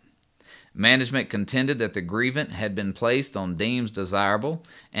LWOP. Management contended that the grievant had been placed on deemed desirable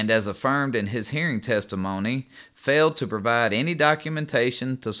and, as affirmed in his hearing testimony, failed to provide any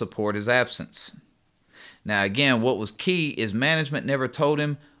documentation to support his absence. Now again, what was key is management never told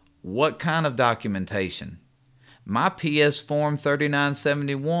him what kind of documentation. My PS Form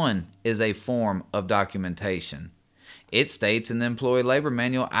 3971 is a form of documentation. It states in the Employee Labor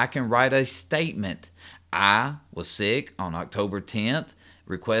Manual I can write a statement. I was sick on October 10th,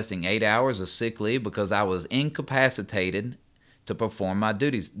 requesting 8 hours of sick leave because I was incapacitated to perform my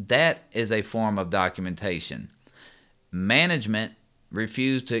duties. That is a form of documentation. Management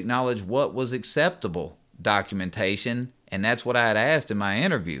refused to acknowledge what was acceptable documentation, and that's what I had asked in my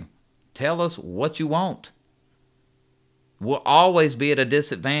interview. Tell us what you want. We'll always be at a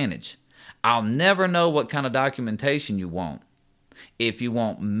disadvantage. I'll never know what kind of documentation you want. If you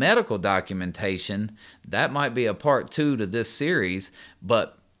want medical documentation, that might be a part 2 to this series,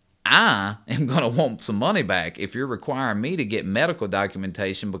 but I am going to want some money back if you're requiring me to get medical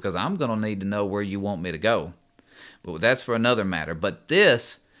documentation, because I'm going to need to know where you want me to go. But that's for another matter. But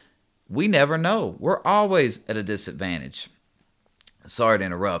this, we never know. We're always at a disadvantage. Sorry to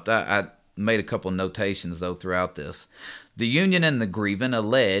interrupt. I made a couple notations, though, throughout this. The union and the grievant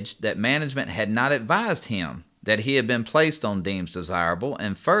alleged that management had not advised him that he had been placed on deems desirable,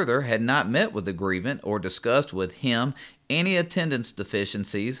 and further had not met with the grievant or discussed with him any attendance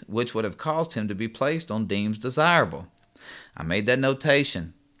deficiencies which would have caused him to be placed on deems desirable. I made that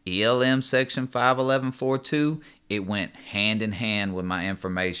notation. ELM section 511.42, it went hand in hand with my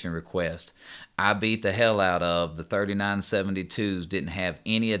information request. I beat the hell out of the 3972s, didn't have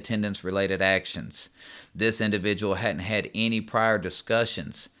any attendance related actions. This individual hadn't had any prior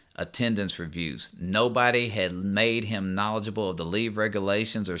discussions, attendance reviews. Nobody had made him knowledgeable of the leave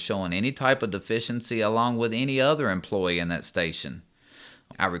regulations or shown any type of deficiency along with any other employee in that station.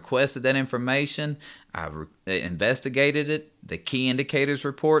 I requested that information. I investigated it. The key indicators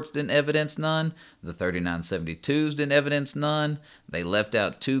reports didn't evidence none. The 3972s didn't evidence none. They left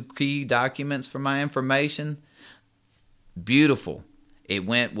out 2 key documents for my information. Beautiful. It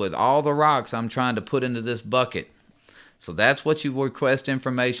went with all the rocks I'm trying to put into this bucket. So that's what you request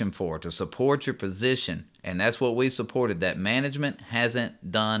information for, to support your position. And that's what we supported, that management hasn't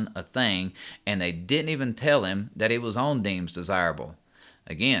done a thing, and they didn't even tell him that he was on deems desirable.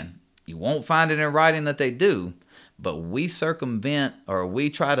 Again, you won't find it in writing that they do, but we circumvent, or we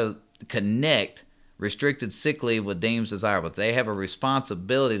try to connect restricted sick leave with deems desirable. They have a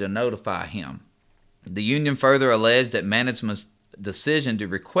responsibility to notify him. The union further alleged that management's decision to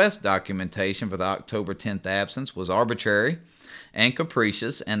request documentation for the October 10th absence was arbitrary and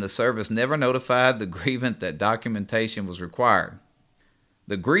capricious, and the service never notified the grievant that documentation was required.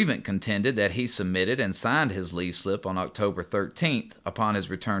 The grievant contended that he submitted and signed his leave slip on October 13th upon his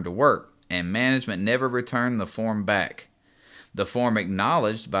return to work, and management never returned the form back. The form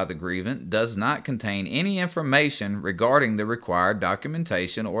acknowledged by the grievant does not contain any information regarding the required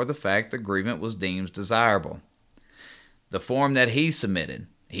documentation or the fact the grievant was deemed desirable. The form that he submitted,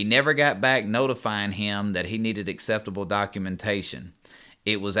 he never got back notifying him that he needed acceptable documentation.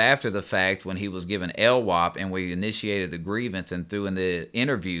 It was after the fact, when he was given LWOP and we initiated the grievance and through in the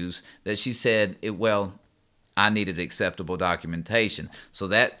interviews, that she said, I needed acceptable documentation. So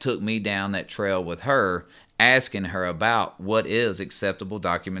that took me down that trail with her, asking her about what is acceptable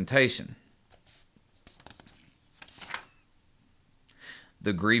documentation.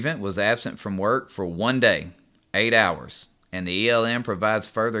 The grievant was absent from work for 1 day, 8 hours, and the ELM provides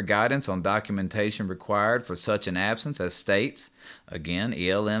further guidance on documentation required for such an absence as states, again,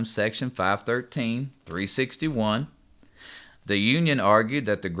 ELM section 513.361. The union argued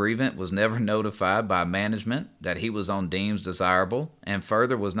that the grievant was never notified by management that he was on deems desirable, and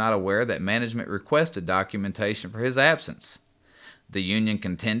further was not aware that management requested documentation for his absence. The union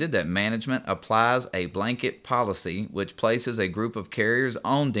contended that management applies a blanket policy which places a group of carriers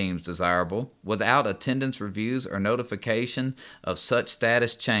on deems desirable without attendance reviews or notification of such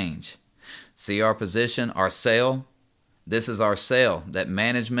status change. See our position, our sale? This is our sale, that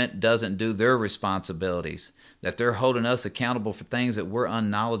management doesn't do their responsibilities, that they're holding us accountable for things that we're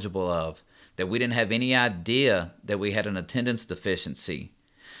unknowledgeable of, that we didn't have any idea that we had an attendance deficiency.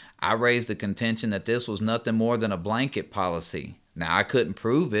 I raised the contention that this was nothing more than a blanket policy. Now, I couldn't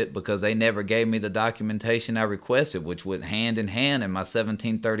prove it because they never gave me the documentation I requested, which went hand in hand in my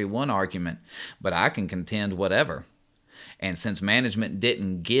 1731 argument, but I can contend whatever. And since management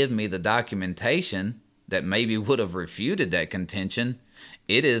didn't give me the documentation that maybe would have refuted that contention,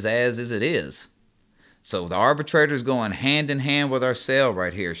 it is as it is. So the arbitrator's going hand in hand with our sale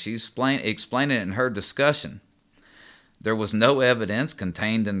right here. She's explaining it in her discussion. There was no evidence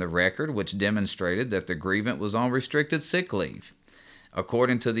contained in the record which demonstrated that the grievant was on restricted sick leave.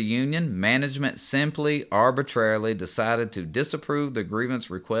 According to the union, management simply arbitrarily decided to disapprove the grievance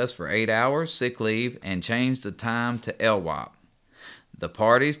request for 8 hours sick leave and change the time to LWOP. The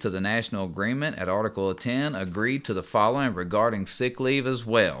parties to the national agreement at Article 10 agreed to the following regarding sick leave as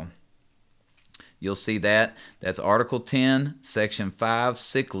well. You'll see that. That's Article 10, Section 5,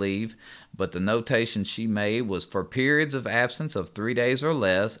 sick leave. But the notation she made was, for periods of absence of 3 days or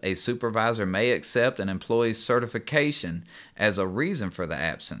less, a supervisor may accept an employee's certification as a reason for the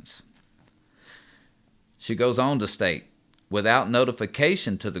absence. She goes on to state, without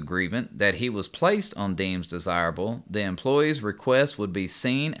notification to the grievant that he was placed on deems desirable, the employee's request would be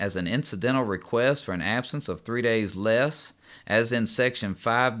seen as an incidental request for an absence of 3 days less, as in Section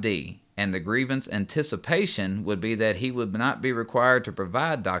 5D. And the grievance anticipation would be that he would not be required to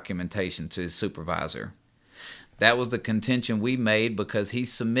provide documentation to his supervisor. That was the contention we made because he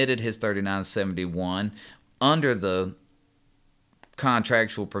submitted his 3971 under the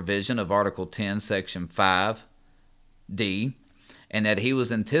contractual provision of Article 10, Section 5D, and that he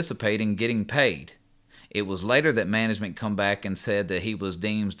was anticipating getting paid. It was later that management come back and said that he was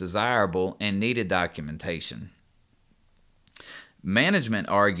deemed desirable and needed documentation. Management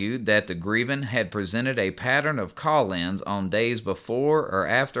argued that the grievant had presented a pattern of call-ins on days before or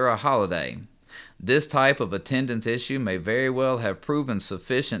after a holiday. This type of attendance issue may very well have proven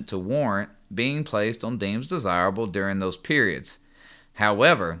sufficient to warrant being placed on deemed desirable during those periods.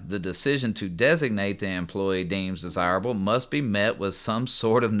 However, the decision to designate the employee deemed desirable must be met with some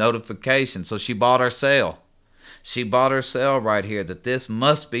sort of notification. So she bought her sale. She bought her sale right here, that this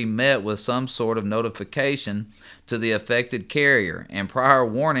must be met with some sort of notification to the affected carrier, and prior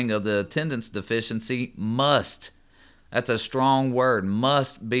warning of the attendance deficiency must. That's a strong word,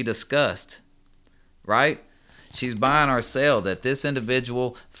 must be discussed, right? She's buying our sale that this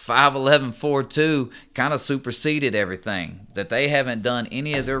individual 51142 kind of superseded everything, that they haven't done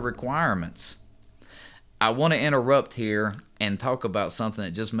any of their requirements. I want to interrupt here and talk about something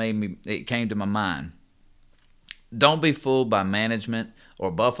that just it came to my mind. Don't be fooled by management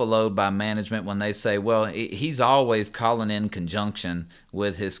or buffaloed by management when they say, well, he's always calling in conjunction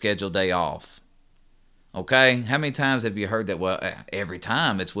with his scheduled day off. Okay? How many times have you heard that? Well, every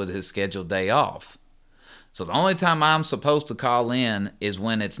time it's with his scheduled day off. So the only time I'm supposed to call in is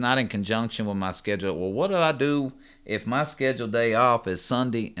when it's not in conjunction with my schedule. Well, what do I do if my scheduled day off is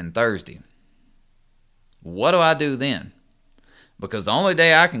Sunday and Thursday? What do I do then? Because the only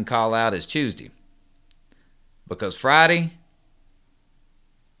day I can call out is Tuesday. Because Friday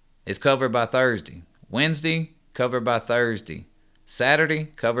is covered by Thursday. Wednesday, covered by Thursday. Saturday,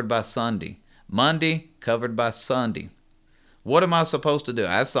 covered by Sunday. Monday, covered by Sunday. What am I supposed to do?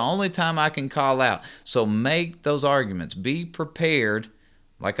 That's the only time I can call out. So make those arguments. Be prepared.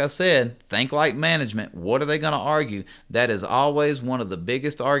 Like I said, think like management. What are they going to argue? That is always one of the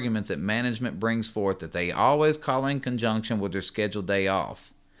biggest arguments that management brings forth, that they always call in conjunction with their scheduled day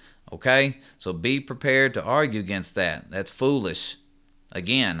off. Okay? So be prepared to argue against that. That's foolish.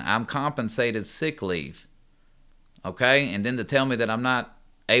 Again, I'm compensated sick leave. Okay? And then to tell me that I'm not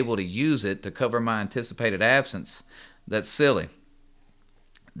able to use it to cover my anticipated absence, that's silly.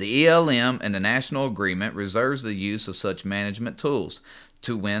 The ELM and the National Agreement reserves the use of such management tools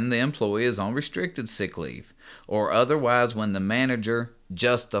to when the employee is on restricted sick leave, or otherwise when the manager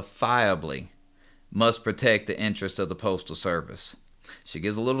justifiably must protect the interests of the Postal Service. She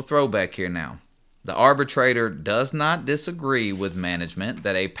gives a little throwback here now. The arbitrator does not disagree with management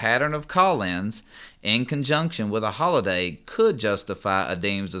that a pattern of call-ins in conjunction with a holiday could justify a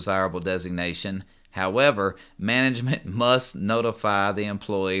deemed desirable designation. However, management must notify the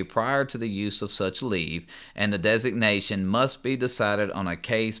employee prior to the use of such leave, and the designation must be decided on a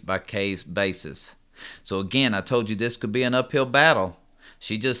case-by-case basis. So again, I told you this could be an uphill battle.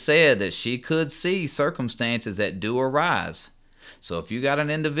 She just said that she could see circumstances that do arise. So if you got an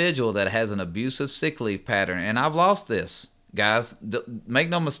individual that has an abusive sick leave pattern, and I've lost this, guys, make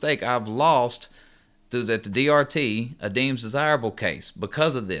no mistake, I've lost through the DRT a deemed desirable case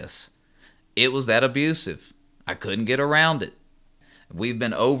because of this. It was that abusive. I couldn't get around it. We've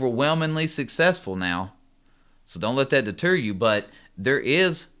been overwhelmingly successful now, so don't let that deter you, but there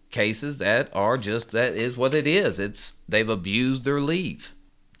is cases that are just, that is what it is. They've abused their leave.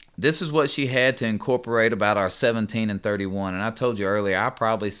 This is what she had to incorporate about our 17 and 31. And I told you earlier, I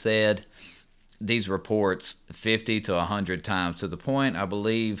probably said these reports 50 to 100 times, to the point I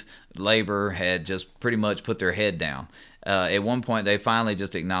believe labor had just pretty much put their head down. At one point, they finally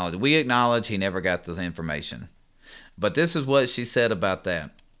just acknowledged. We acknowledge he never got the information. But this is what she said about that.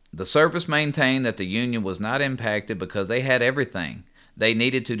 The service maintained that the union was not impacted because they had everything. They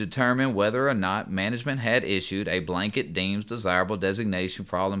needed to determine whether or not management had issued a blanket deemed desirable designation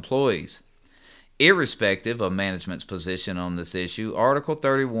for all employees. Irrespective of management's position on this issue, Article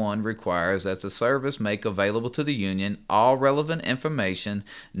 31 requires that the service make available to the union all relevant information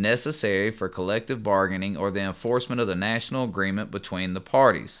necessary for collective bargaining or the enforcement of the national agreement between the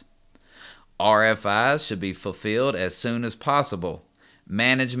parties. RFIs should be fulfilled as soon as possible.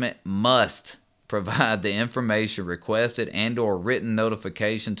 Management must provide the information requested and/or written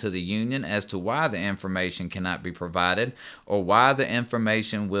notification to the union as to why the information cannot be provided or why the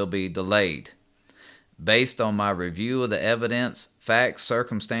information will be delayed. Based on my review of the evidence, facts,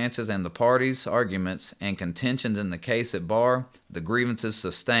 circumstances, and the parties' arguments and contentions in the case at bar, the grievance is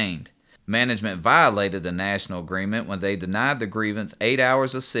sustained. Management violated the national agreement when they denied the grievance 8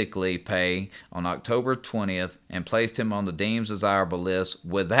 hours of sick leave pay on October 20th and placed him on the deemed desirable list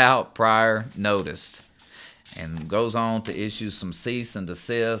without prior notice. and goes on to issue some cease and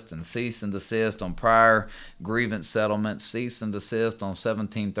desist on prior grievance settlements, cease and desist on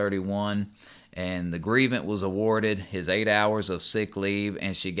 1731. And the grievant was awarded his 8 hours of sick leave,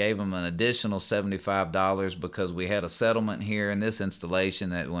 and she gave him an additional $75 because we had a settlement here in this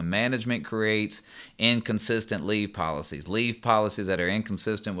installation that when management creates inconsistent leave policies that are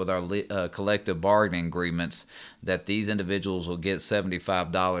inconsistent with our collective bargaining agreements, that these individuals will get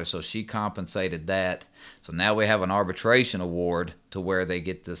 $75. So she compensated that. So now we have an arbitration award to where they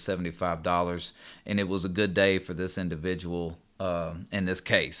get this $75, and it was a good day for this individual in this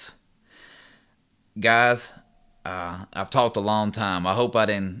case. Guys, I've talked a long time. I hope I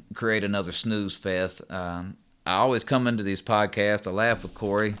didn't create another snooze fest. I always come into these podcasts, I laugh with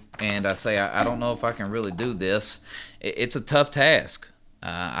Corey, and I say, I don't know if I can really do this. It's a tough task.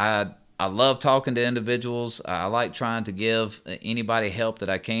 I love talking to individuals. I like trying to give anybody help that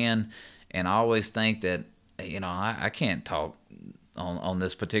I can, and I always think that, I can't talk on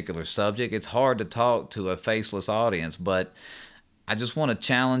this particular subject. It's hard to talk to a faceless audience, but I just want to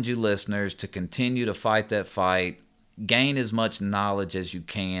challenge you listeners to continue to fight that fight, gain as much knowledge as you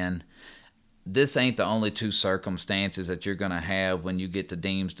can. This ain't the only two circumstances that you're going to have when you get to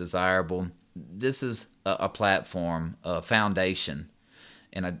deems desirable. This is a platform, a foundation.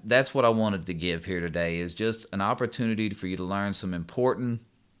 And that's what I wanted to give here today, is just an opportunity for you to learn some important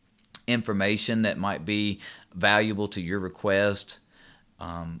information that might be valuable to your request.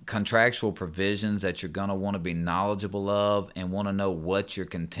 Contractual provisions that you're going to want to be knowledgeable of and want to know what you're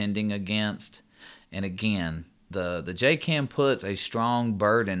contending against. And again, the JCAM puts a strong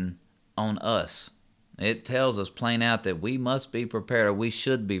burden on us. It tells us plain out that we must be prepared, or we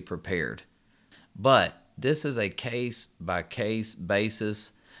should be prepared. But this is a case-by-case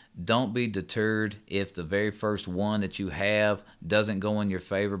basis. Don't be deterred if the very first one that you have doesn't go in your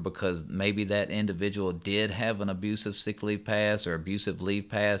favor because maybe that individual did have an abusive sick leave past or abusive leave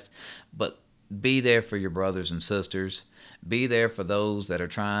past. But be there for your brothers and sisters. Be there for those that are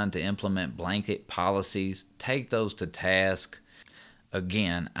trying to implement blanket policies. Take those to task.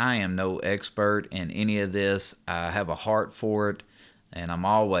 Again, I am no expert in any of this. I have a heart for it. And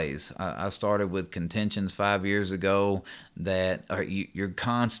I started with contentions 5 years ago that you're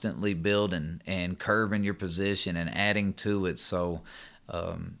constantly building and curving your position and adding to it. So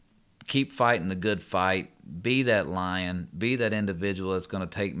keep fighting the good fight. Be that lion. Be that individual that's going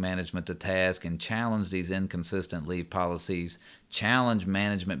to take management to task and challenge these inconsistent leave policies. Challenge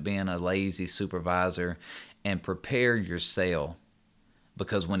management being a lazy supervisor, and prepare your sale.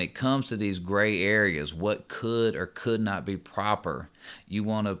 Because when it comes to these gray areas, what could or could not be proper, you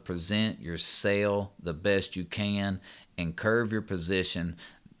want to present your sale the best you can and curve your position.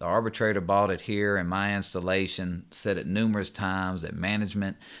 The arbitrator bought it here in my installation, said it numerous times that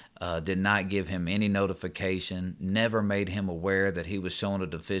management did not give him any notification, never made him aware that he was showing a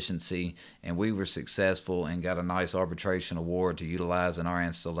deficiency, and we were successful and got a nice arbitration award to utilize in our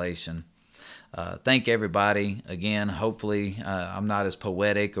installation. Thank everybody. Again, hopefully I'm not as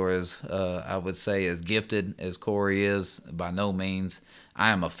poetic or as, I would say, as gifted as Corey is. By no means.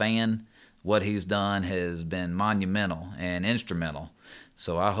 I am a fan. What he's done has been monumental and instrumental.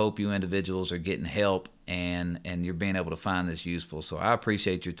 So I hope you individuals are getting help and you're being able to find this useful. So I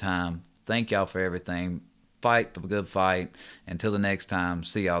appreciate your time. Thank y'all for everything. Fight the good fight. Until the next time,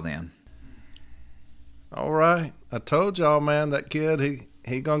 see y'all then. All right. I told y'all, man, that kid,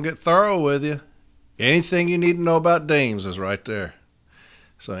 he gonna get thorough with you. Anything you need to know about deems is right there.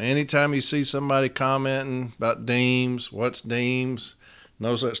 So anytime you see somebody commenting about deems, what's deems,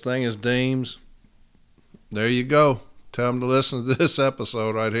 no such thing as deems, there you go. Tell them to listen to this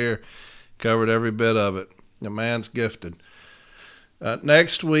episode right here. Covered every bit of it. The man's gifted.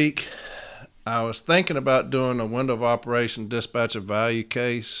 Next week, I was thinking about doing a window of operation dispatch of value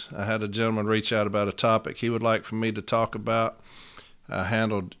case. I had a gentleman reach out about a topic he would like for me to talk about. I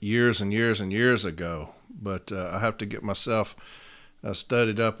handled years and years and years ago, but I have to get myself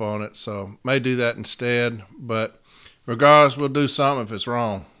studied up on it, so may do that instead. But regardless, we'll do something if it's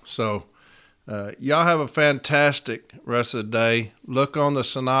wrong. So y'all have a fantastic rest of the day. Look on the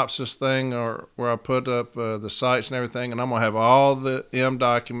synopsis thing or where I put up the sites and everything, and I'm going to have all the M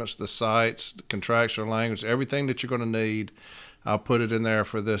documents, the sites, the contractual language, everything that you're going to need. I'll put it in there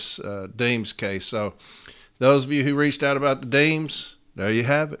for this deems case. So those of you who reached out about the deems, there you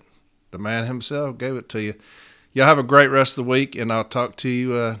have it. The man himself gave it to you. Y'all have a great rest of the week, and I'll talk to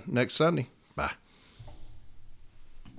you next Sunday.